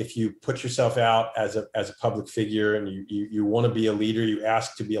if you put yourself out as a public figure and you want to be a leader, you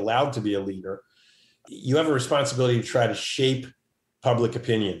ask to be allowed to be a leader, you have a responsibility to try to shape public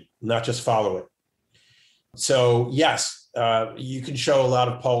opinion, not just follow it. So yes, you can show a lot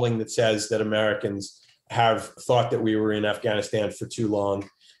of polling that says that Americans have thought that we were in Afghanistan for too long,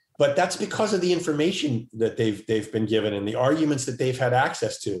 but that's because of the information that they've been given and the arguments that they've had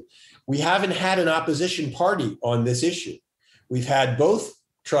access to. We haven't had an opposition party on this issue. We've had both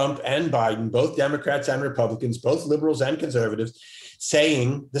Trump and Biden, both Democrats and Republicans, both liberals and conservatives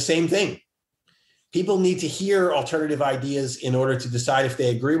saying the same thing. People need to hear alternative ideas in order to decide if they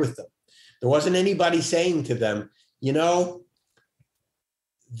agree with them. There wasn't anybody saying to them,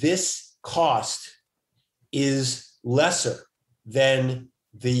 this cost is lesser than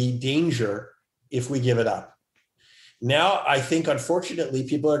the danger if we give it up. Now, I think, unfortunately,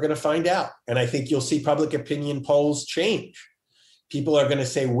 people are going to find out. And I think you'll see public opinion polls change. People are going to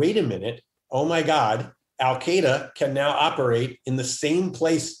say, wait a minute, oh my God, Al-Qaeda can now operate in the same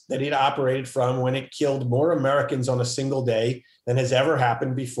place that it operated from when it killed more Americans on a single day than has ever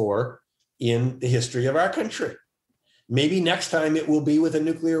happened before in the history of our country. Maybe next time it will be with a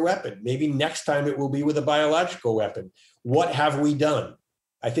nuclear weapon. Maybe next time it will be with a biological weapon. What have we done?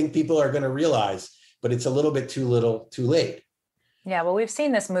 I think people are going to realize, but it's a little bit too little, too late. Yeah, well, we've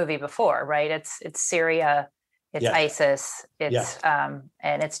seen this movie before, right? It's Syria, it's ISIS, it's and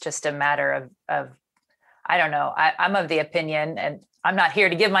it's just a matter of I don't know. I'm of the opinion, and I'm not here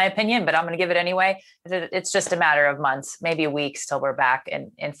to give my opinion, but I'm going to give it anyway. It's just a matter of months, maybe weeks till we're back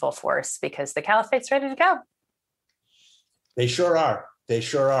in full force, because the caliphate's ready to go. They sure are. They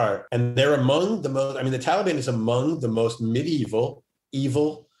sure are. And they're among the most, I mean, the Taliban is among the most medieval,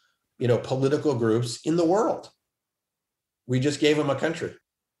 evil, political groups in the world. We just gave them a country.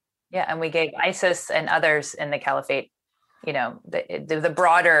 Yeah. And we gave ISIS and others in the caliphate, the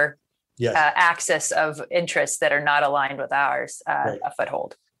broader yes. axis of interests that are not aligned with ours, right. a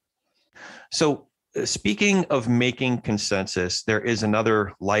foothold. So speaking of making consensus, there is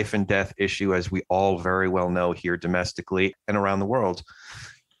another life and death issue, as we all very well know here domestically and around the world.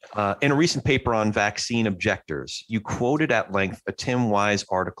 In a recent paper on vaccine objectors, you quoted at length a Tim Wise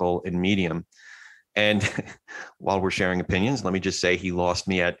article in Medium. And while we're sharing opinions, let me just say he lost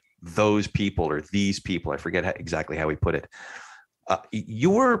me at those people or these people. I forget exactly how he put it.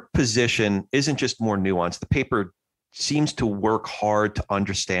 Your position isn't just more nuanced. The paper seems to work hard to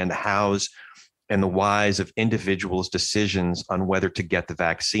understand the hows and the whys of individuals' decisions on whether to get the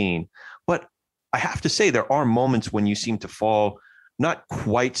vaccine. But I have to say, there are moments when you seem to fall not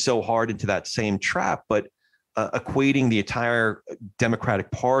quite so hard into that same trap, but equating the entire Democratic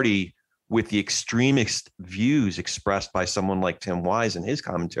Party with the extremist views expressed by someone like Tim Wise in his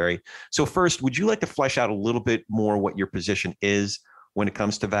commentary. So first, would you like to flesh out a little bit more what your position is when it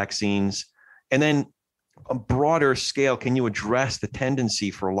comes to vaccines? And then a broader scale, can you address the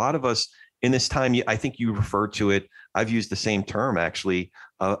tendency for a lot of us in this time? I think you referred to it, I've used the same term actually,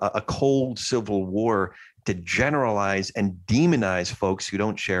 a cold civil war, to generalize and demonize folks who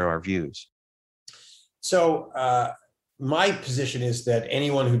don't share our views. So my position is that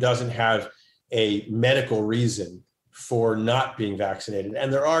anyone who doesn't have a medical reason for not being vaccinated,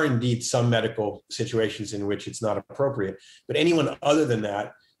 and there are indeed some medical situations in which it's not appropriate, but anyone other than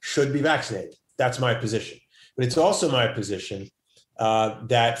that should be vaccinated. That's my position. But it's also my position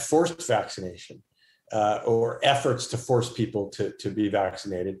that forced vaccination or efforts to force people to be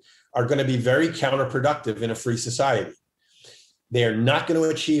vaccinated are going to be very counterproductive in a free society. They are not going to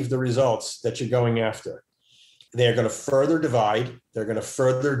achieve the results that you're going after. They're going to further divide. They're going to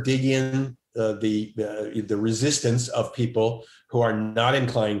further dig in the resistance of people who are not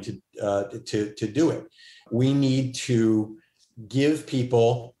inclined to do it. We need to give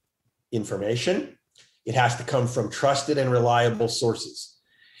people information. It has to come from trusted and reliable sources.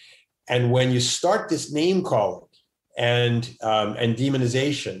 And when you start this name calling and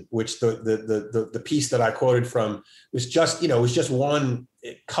demonization, which the piece that I quoted from was just one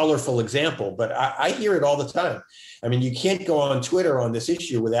colorful example, but I hear it all the time. I mean, you can't go on Twitter on this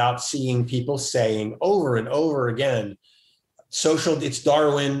issue without seeing people saying over and over again, it's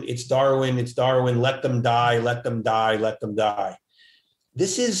Darwin, it's Darwin, it's Darwin, let them die, let them die, let them die.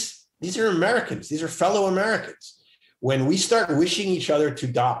 These are Americans. These are fellow Americans. When we start wishing each other to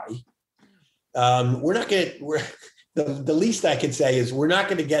die, the least I could say is we're not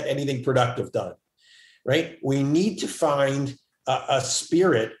going to get anything productive done, right? We need to find a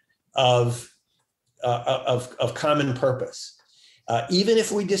spirit of common purpose, even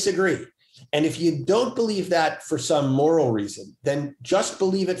if we disagree. And if you don't believe that for some moral reason, then just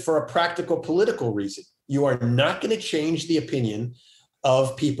believe it for a practical political reason. You are not going to change the opinion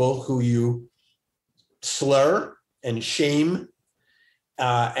of people who you slur and shame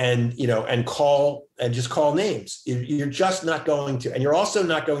and call names. You're just not going to, and you're also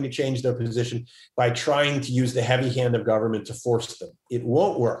not going to change their position by trying to use the heavy hand of government to force them. It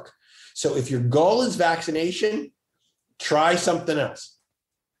won't work. So if your goal is vaccination, try something else.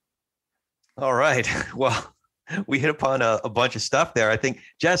 All right. Well, we hit upon a bunch of stuff there. I think,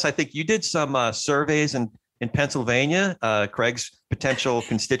 Jess, you did some surveys in Pennsylvania, Craig's potential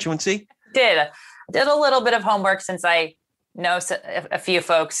constituency. Did a little bit of homework since I know a few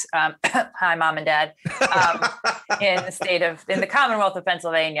folks. Hi, Mom and Dad, in the Commonwealth of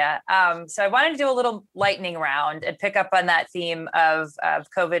Pennsylvania. So I wanted to do a little lightning round and pick up on that theme of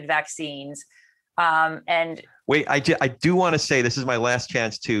COVID vaccines. And wait, I do want to say this is my last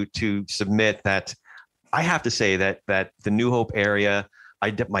chance to submit that I have to say that the New Hope area,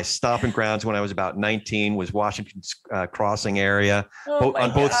 my stomping grounds when I was about 19 was Washington's Crossing area,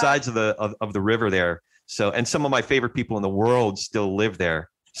 on both sides of the river there. So, and some of my favorite people in the world still live there.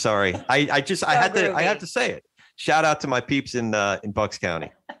 Sorry, I have to say it. Shout out to my peeps in Bucks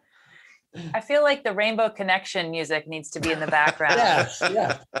County. I feel like the Rainbow Connection music needs to be in the background. Yes,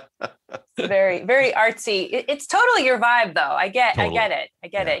 yeah. It's very, very artsy. It's totally your vibe, though. I get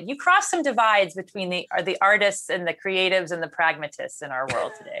it. You cross some divides between the artists and the creatives and the pragmatists in our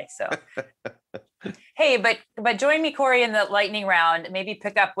world today. So, Hey, but join me, Corey, in the lightning round. Maybe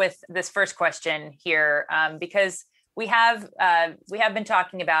pick up with this first question here, because we have been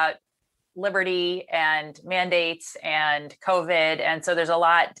talking about liberty and mandates and COVID, and so there's a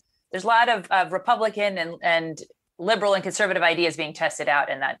lot of Republican and liberal and conservative ideas being tested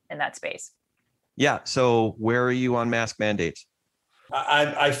out in that space. Yeah. So where are you on mask mandates?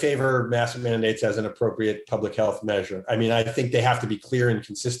 I favor mask mandates as an appropriate public health measure. I mean, I think they have to be clear and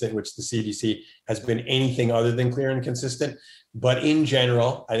consistent, which the CDC has been anything other than clear and consistent. But in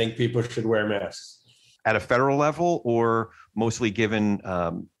general, I think people should wear masks. At a federal level, or mostly giving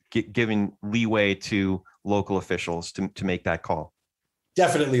leeway to local officials to make that call?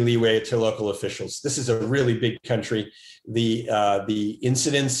 Definitely leeway to local officials. This is a really big country. The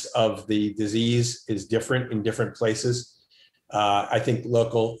incidence of the disease is different in different places. I think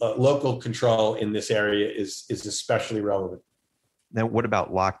local control in this area is especially relevant. Now, what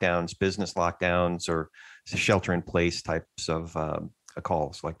about lockdowns, business lockdowns, or shelter in place types of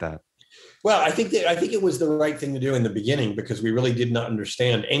calls like that? Well, I think it was the right thing to do in the beginning because we really did not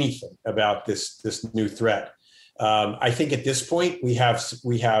understand anything about this new threat. I think at this point we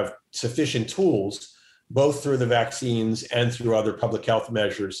have sufficient tools, both through the vaccines and through other public health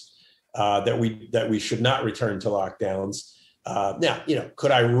measures, that we should not return to lockdowns. Now,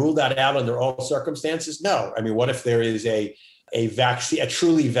 could I rule that out under all circumstances? No. I mean, what if there is a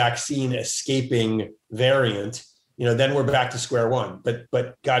truly vaccine escaping variant? Then we're back to square one.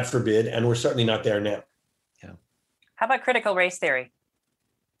 But God forbid, and we're certainly not there now. Yeah. How about critical race theory?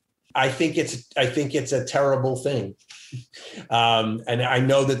 I think it's a terrible thing, and I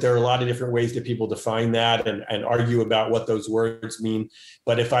know that there are a lot of different ways that people define that and argue about what those words mean.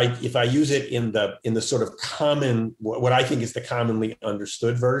 But if I use it in the sort of common, what I think is the commonly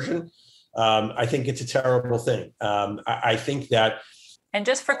understood version, I think it's a terrible thing. I think that. And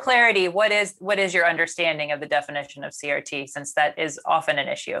just for clarity, what is your understanding of the definition of CRT, since that is often an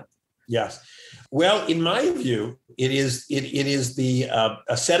issue? Yes. Well, in my view, it is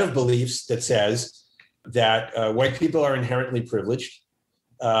a set of beliefs that says that white people are inherently privileged.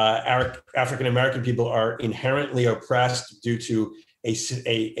 African American people are inherently oppressed due to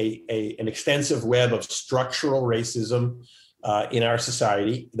an extensive web of structural racism in our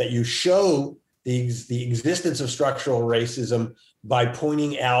society. That you show the existence of structural racism by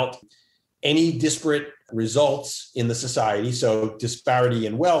pointing out any disparate results in the society. So disparity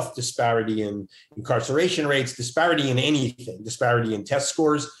in wealth, disparity in incarceration rates, disparity in anything, disparity in test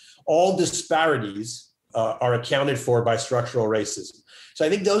scores, all disparities are accounted for by structural racism. So I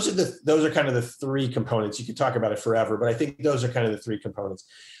think those are kind of the three components. You could talk about it forever, but I think those are kind of the three components.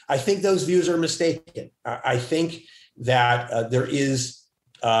 I think those views are mistaken. I think that there is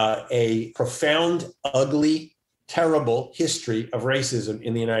a profound, ugly, terrible history of racism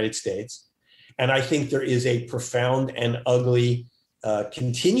in the United States. And I think there is a profound and ugly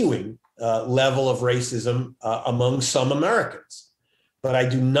continuing level of racism among some Americans. But I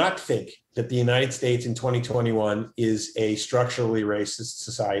do not think that the United States in 2021 is a structurally racist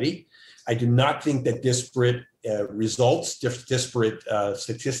society. I do not think that disparate results, disparate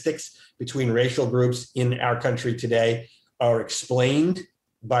statistics between racial groups in our country today are explained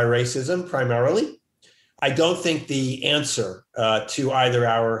by racism primarily. I don't think the answer to either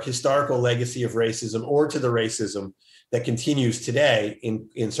our historical legacy of racism or to the racism that continues today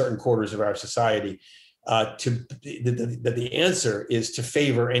in certain quarters of our society, that the answer is to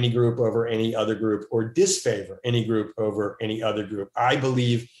favor any group over any other group or disfavor any group over any other group. I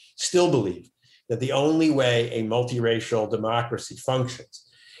still believe that the only way a multiracial democracy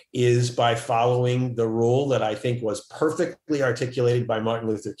functions is by following the rule that I think was perfectly articulated by Martin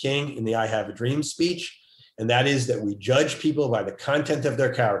Luther King in the I Have a Dream speech. And that is that we judge people by the content of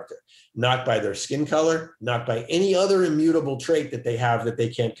their character, not by their skin color, not by any other immutable trait that they have that they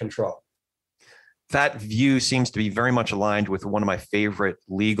can't control. That view seems to be very much aligned with one of my favorite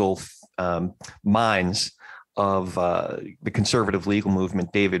legal minds of the conservative legal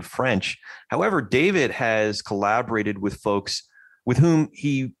movement, David French. However, David has collaborated with folks with whom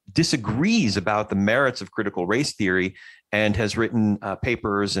he disagrees about the merits of critical race theory and has written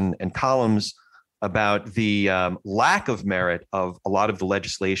papers and columns about the lack of merit of a lot of the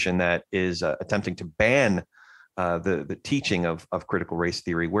legislation that is attempting to ban the teaching of critical race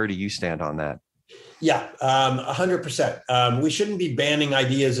theory. Where do you stand on that? Yeah, 100%. We shouldn't be banning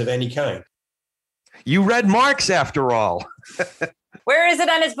ideas of any kind. You read Marx after all. Where is it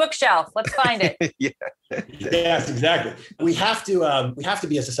on his bookshelf? Let's find it. Yeah. Yes, exactly. We have to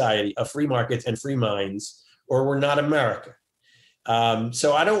be a society of free markets and free minds, or we're not America.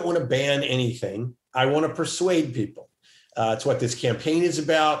 So I don't want to ban anything. I want to persuade people. It's what this campaign is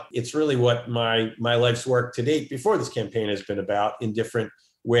about. It's really what my life's work to date before this campaign has been about in different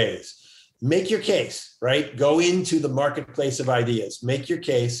ways. Make your case, right? Go into the marketplace of ideas, make your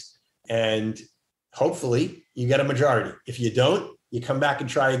case, and hopefully you get a majority. If you don't, you come back and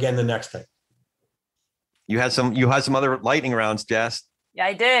try again the next time. You had some other lightning rounds, Jess. Yeah,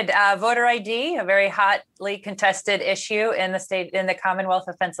 I did. Voter ID, a very hotly contested issue in the Commonwealth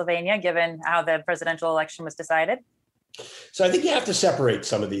of Pennsylvania, given how the presidential election was decided. So I think you have to separate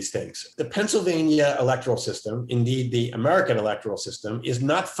some of these things. The Pennsylvania electoral system, indeed the American electoral system, is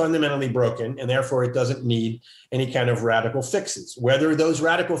not fundamentally broken, and therefore it doesn't need any kind of radical fixes. Whether those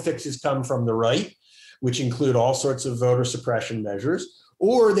radical fixes come from the right, which include all sorts of voter suppression measures,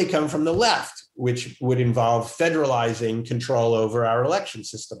 or they come from the left, which would involve federalizing control over our election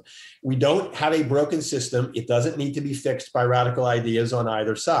system. We don't have a broken system. It doesn't need to be fixed by radical ideas on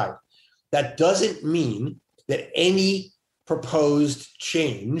either side. That doesn't mean that any proposed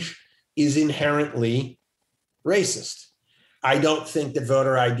change is inherently racist. I don't think that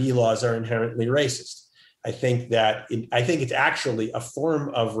voter ID laws are inherently racist. I think it's actually a form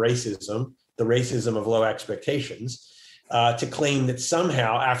of racism, the racism of low expectations, to claim that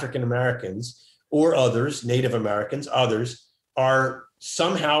somehow African Americans or others, Native Americans, others, are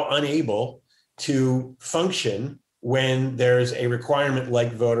somehow unable to function when there's a requirement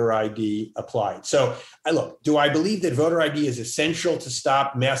like voter ID applied. So look, do I believe that voter ID is essential to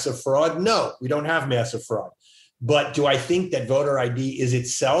stop massive fraud? No, we don't have massive fraud. But do I think that voter ID is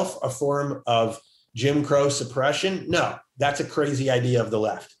itself a form of Jim Crow suppression? No, that's a crazy idea of the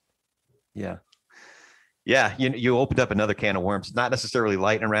left. Yeah. Yeah, you opened up another can of worms. Not necessarily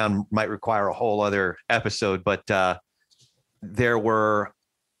lightning round, might require a whole other episode, but there were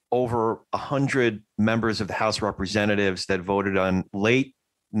over 100 members of the House of Representatives that voted on late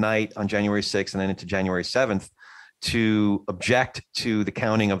night on January 6th and then into January 7th to object to the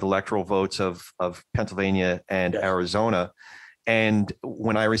counting of the electoral votes of Pennsylvania and Arizona. And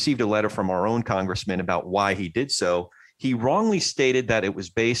when I received a letter from our own congressman about why he did so, he wrongly stated that it was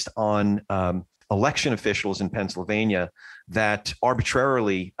based on election officials in Pennsylvania that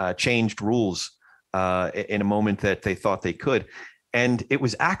arbitrarily changed rules in a moment that they thought they could. And it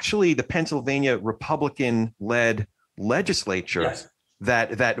was actually the Pennsylvania Republican-led legislature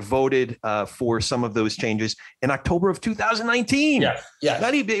that voted for some of those changes in October of 2019. Yes.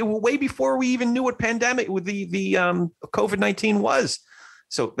 Not even way before we even knew what pandemic with the COVID-19 was.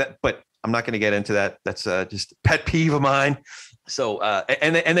 So but I'm not going to get into that. That's just a pet peeve of mine. So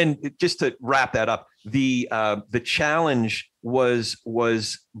and then just to wrap that up, the challenge was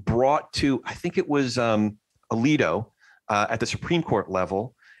brought to, I think it was Alito at the Supreme Court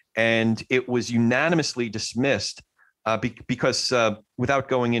level, and it was unanimously dismissed because without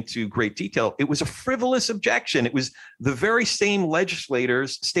going into great detail, it was a frivolous objection. It was the very same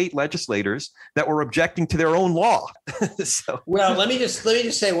state legislators that were objecting to their own law. Well, let me just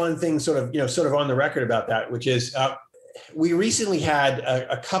say one thing, sort of on the record about that, which is we recently had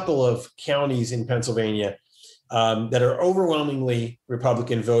a couple of counties in Pennsylvania that are overwhelmingly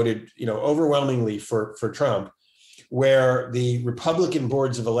Republican voted, overwhelmingly for Trump, where the Republican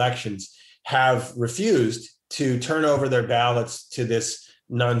boards of elections have refused to turn over their ballots to this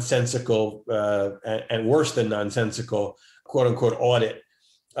nonsensical and worse than nonsensical, quote unquote, audit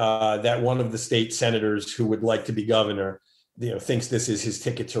that one of the state senators who would like to be governor, thinks this is his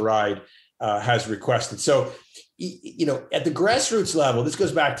ticket to ride, has requested. So, at the grassroots level, this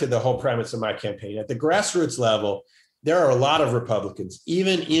goes back to the whole premise of my campaign. At the grassroots level, there are a lot of Republicans,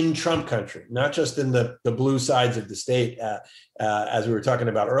 even in Trump country, not just in the blue sides of the state, as we were talking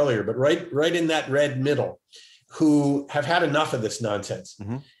about earlier, but right in that red middle, who have had enough of this nonsense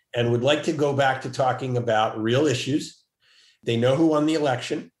and would like to go back to talking about real issues. They know who won the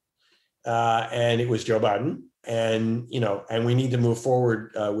election, and it was Joe Biden. And we need to move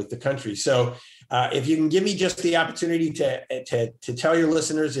forward with the country. So if you can give me just the opportunity to tell your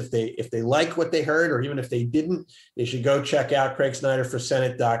listeners if they like what they heard, or even if they didn't, they should go check out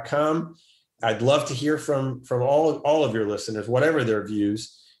CraigSnyderForSenate.com. I'd love to hear from all of your listeners, whatever their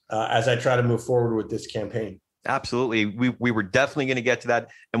views, as I try to move forward with this campaign. Absolutely. We were definitely going to get to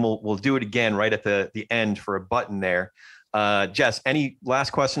that, and we'll do it again right at the end for a button there. Jess, any last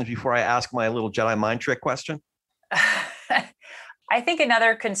questions before I ask my little Jedi mind trick question? I think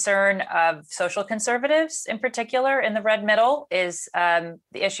another concern of social conservatives in particular in the red middle is the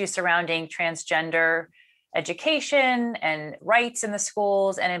issue surrounding transgender education and rights in the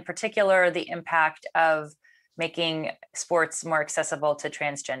schools, and in particular, the impact of making sports more accessible to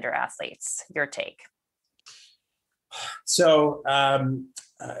transgender athletes. Your take? So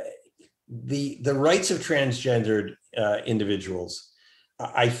the rights of transgendered individuals,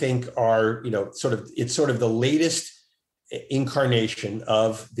 I think, are sort of the latest incarnation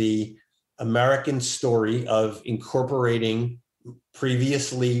of the American story of incorporating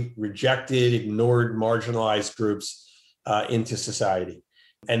previously rejected, ignored, marginalized groups into society.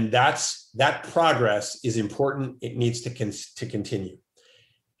 And that progress is important. It needs to continue.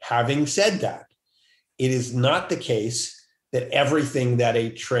 Having said that, it is not the case that everything that a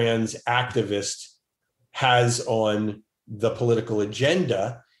trans activist has on the political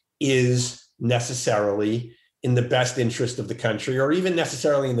agenda is necessarily in the best interest of the country, or even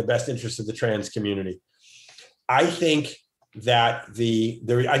necessarily in the best interest of the trans community. I think that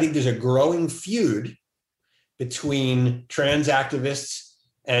I think there's a growing feud between trans activists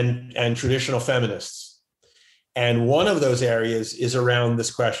and traditional feminists. And one of those areas is around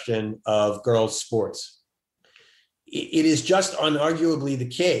this question of girls' sports. It is just unarguably the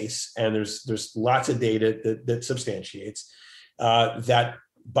case, and there's lots of data that substantiates that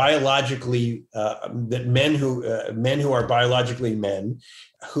biologically that men who are biologically men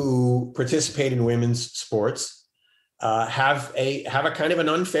who participate in women's sports have a kind of an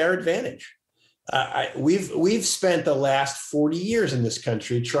unfair advantage. We've spent the last 40 years in this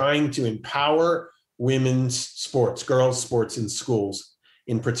country trying to empower women's sports, girls' sports in schools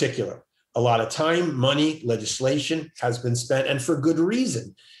in particular. A lot of time, money, legislation has been spent, and for good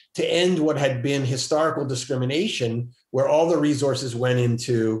reason, to end what had been historical discrimination, where all the resources went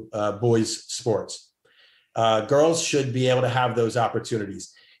into boys' sports. Girls should be able to have those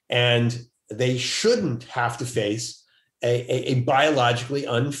opportunities, and they shouldn't have to face a biologically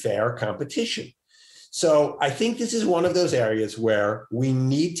unfair competition. So I think this is one of those areas where we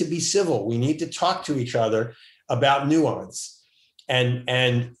need to be civil. We need to talk to each other about nuance.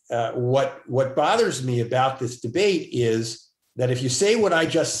 And what bothers me about this debate is that if you say what I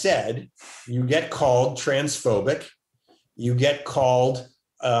just said, you get called transphobic, you get called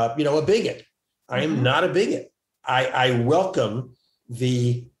a bigot. I am not a bigot. I welcome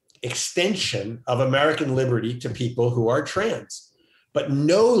the extension of American liberty to people who are trans, but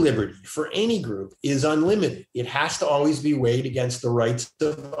no liberty for any group is unlimited. It has to always be weighed against the rights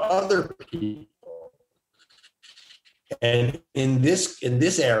of other people. And in this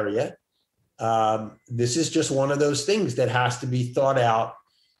area, this is just one of those things that has to be thought out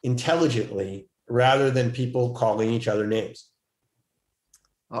intelligently rather than people calling each other names.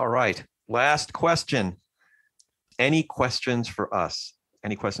 All right. Last question. Any questions for us?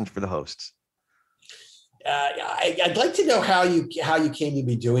 Any questions for the hosts? I'd like to know how you came to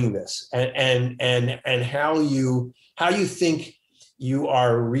be doing this, and how you think you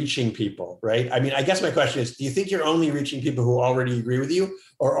are reaching people, right? I mean, I guess my question is, do you think you're only reaching people who already agree with you,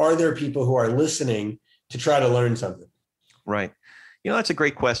 or are there people who are listening to try to learn something? Right. That's a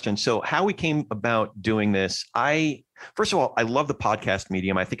great question. So how we came about doing this, first of all, I love the podcast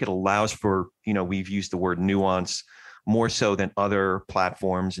medium. I think it allows for, we've used the word nuance more so than other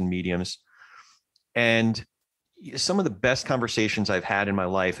platforms and mediums. And some of the best conversations I've had in my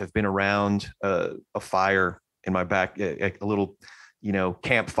life have been around a fire in my back, a little,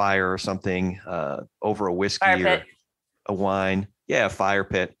 campfire or something, over a whiskey or a wine. Yeah, a fire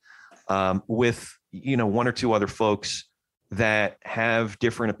pit, with, one or two other folks that have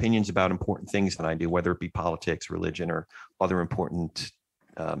different opinions about important things than I do, whether it be politics, religion, or other important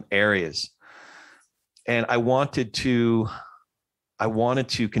areas. And I wanted to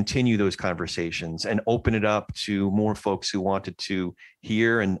continue those conversations and open it up to more folks who wanted to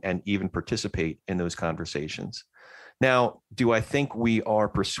hear and even participate in those conversations. Now, do I think we are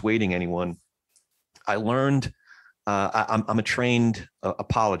persuading anyone? I learned, I'm a trained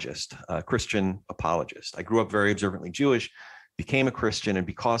apologist, Christian apologist. I grew up very observantly Jewish, became a Christian, and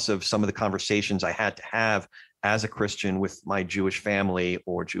because of some of the conversations I had to have as a Christian with my Jewish family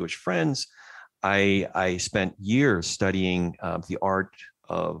or Jewish friends, I spent years studying the art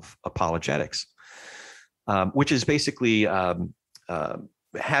of apologetics, which is basically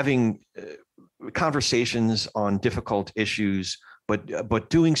having conversations on difficult issues, but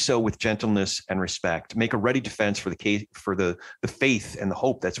doing so with gentleness and respect. Make a ready defense for the case, for the faith and the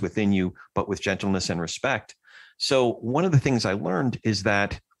hope that's within you, but with gentleness and respect. So one of the things I learned is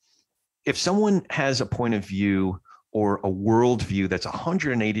that if someone has a point of view or a worldview that's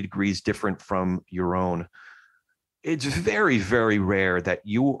 180 degrees different from your own, it's very, very rare that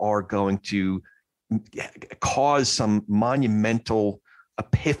you are going to cause some monumental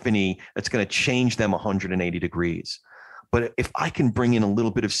epiphany that's going to change them 180 degrees. But if I can bring in a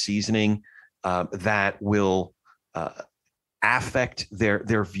little bit of seasoning that will affect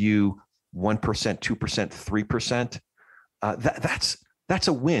their view 1%, 2%, 3%, that's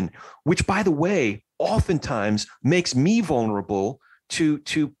a win, which, by the way, oftentimes makes me vulnerable to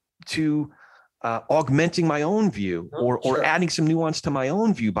augmenting my own view or adding some nuance to my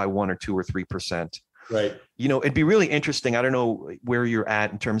own view by 1 or 2 or 3%. Right. You know, it'd be really interesting. I don't know where you're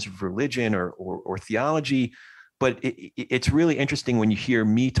at in terms of religion or theology, but it's really interesting when you hear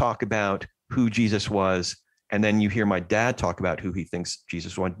me talk about who Jesus was, and then you hear my dad talk about who he thinks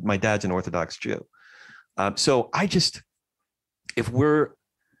Jesus was. My dad's an Orthodox Jew. So if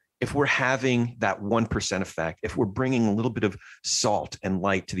we're having that 1% effect, if we're bringing a little bit of salt and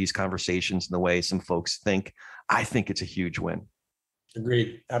light to these conversations in the way some folks think, I think it's a huge win.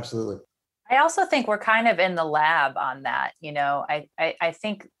 Agreed. Absolutely. I also think we're kind of in the lab on that. You know, I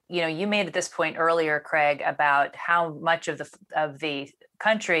think, you know, you made at this point earlier, Craig, about how much of the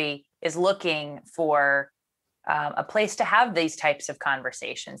country is looking for a place to have these types of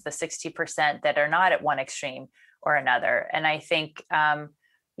conversations, the 60% that are not at one extreme or another. And I think,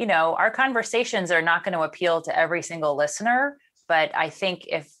 you know, our conversations are not going to appeal to every single listener, but I think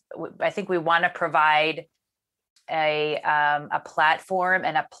we want to provide a platform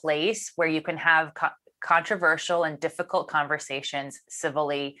and a place where you can have controversial and difficult conversations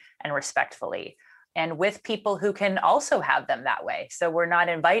civilly and respectfully, and with people who can also have them that way. So we're not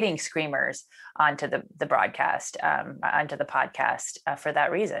inviting screamers onto the broadcast, onto the podcast for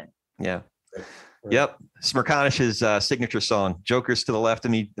that reason. Yeah. Yep. Smirkanish's signature song, jokers to the left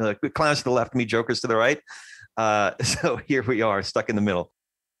of me, clowns to the left of me, jokers to the right. So here we are, stuck in the middle.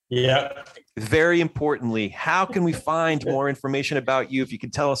 Yeah. Very importantly, how can we find more information about you? If you can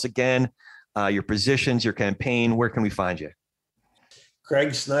tell us again, your positions, your campaign, where can we find you?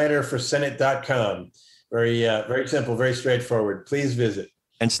 Craig Snyder for Senate.com. Very simple, very straightforward. Please visit.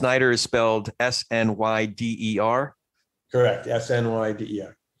 And Snyder is spelled Snyder. Correct.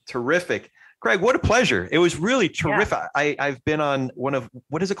 Snyder. Terrific. Craig, what a pleasure. It was really terrific. Yeah. I've been on one of,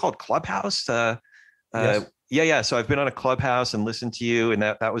 what is it called? Clubhouse? Yes. Yeah. So I've been on a Clubhouse and listened to you, and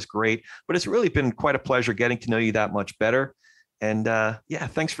that was great. But it's really been quite a pleasure getting to know you that much better. And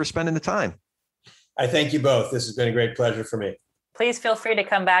thanks for spending the time. I thank you both. This has been a great pleasure for me. Please feel free to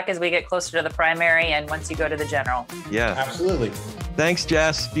come back as we get closer to the primary and once you go to the general. Yeah, absolutely. Thanks,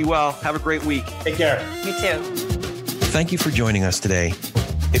 Jess. Be well. Have a great week. Take care. You too. Thank you for joining us today.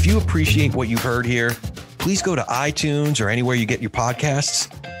 If you appreciate what you've heard here, please go to iTunes or anywhere you get your podcasts.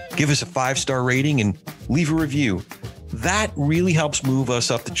 Give us a 5-star rating and leave a review. That really helps move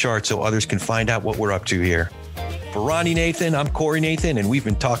us up the chart so others can find out what we're up to here. For Ronnie Nathan, I'm Corey Nathan, and we've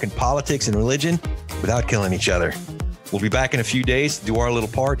been talking politics and religion without killing each other. We'll be back in a few days to do our little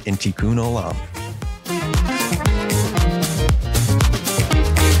part in Tikkun Olam.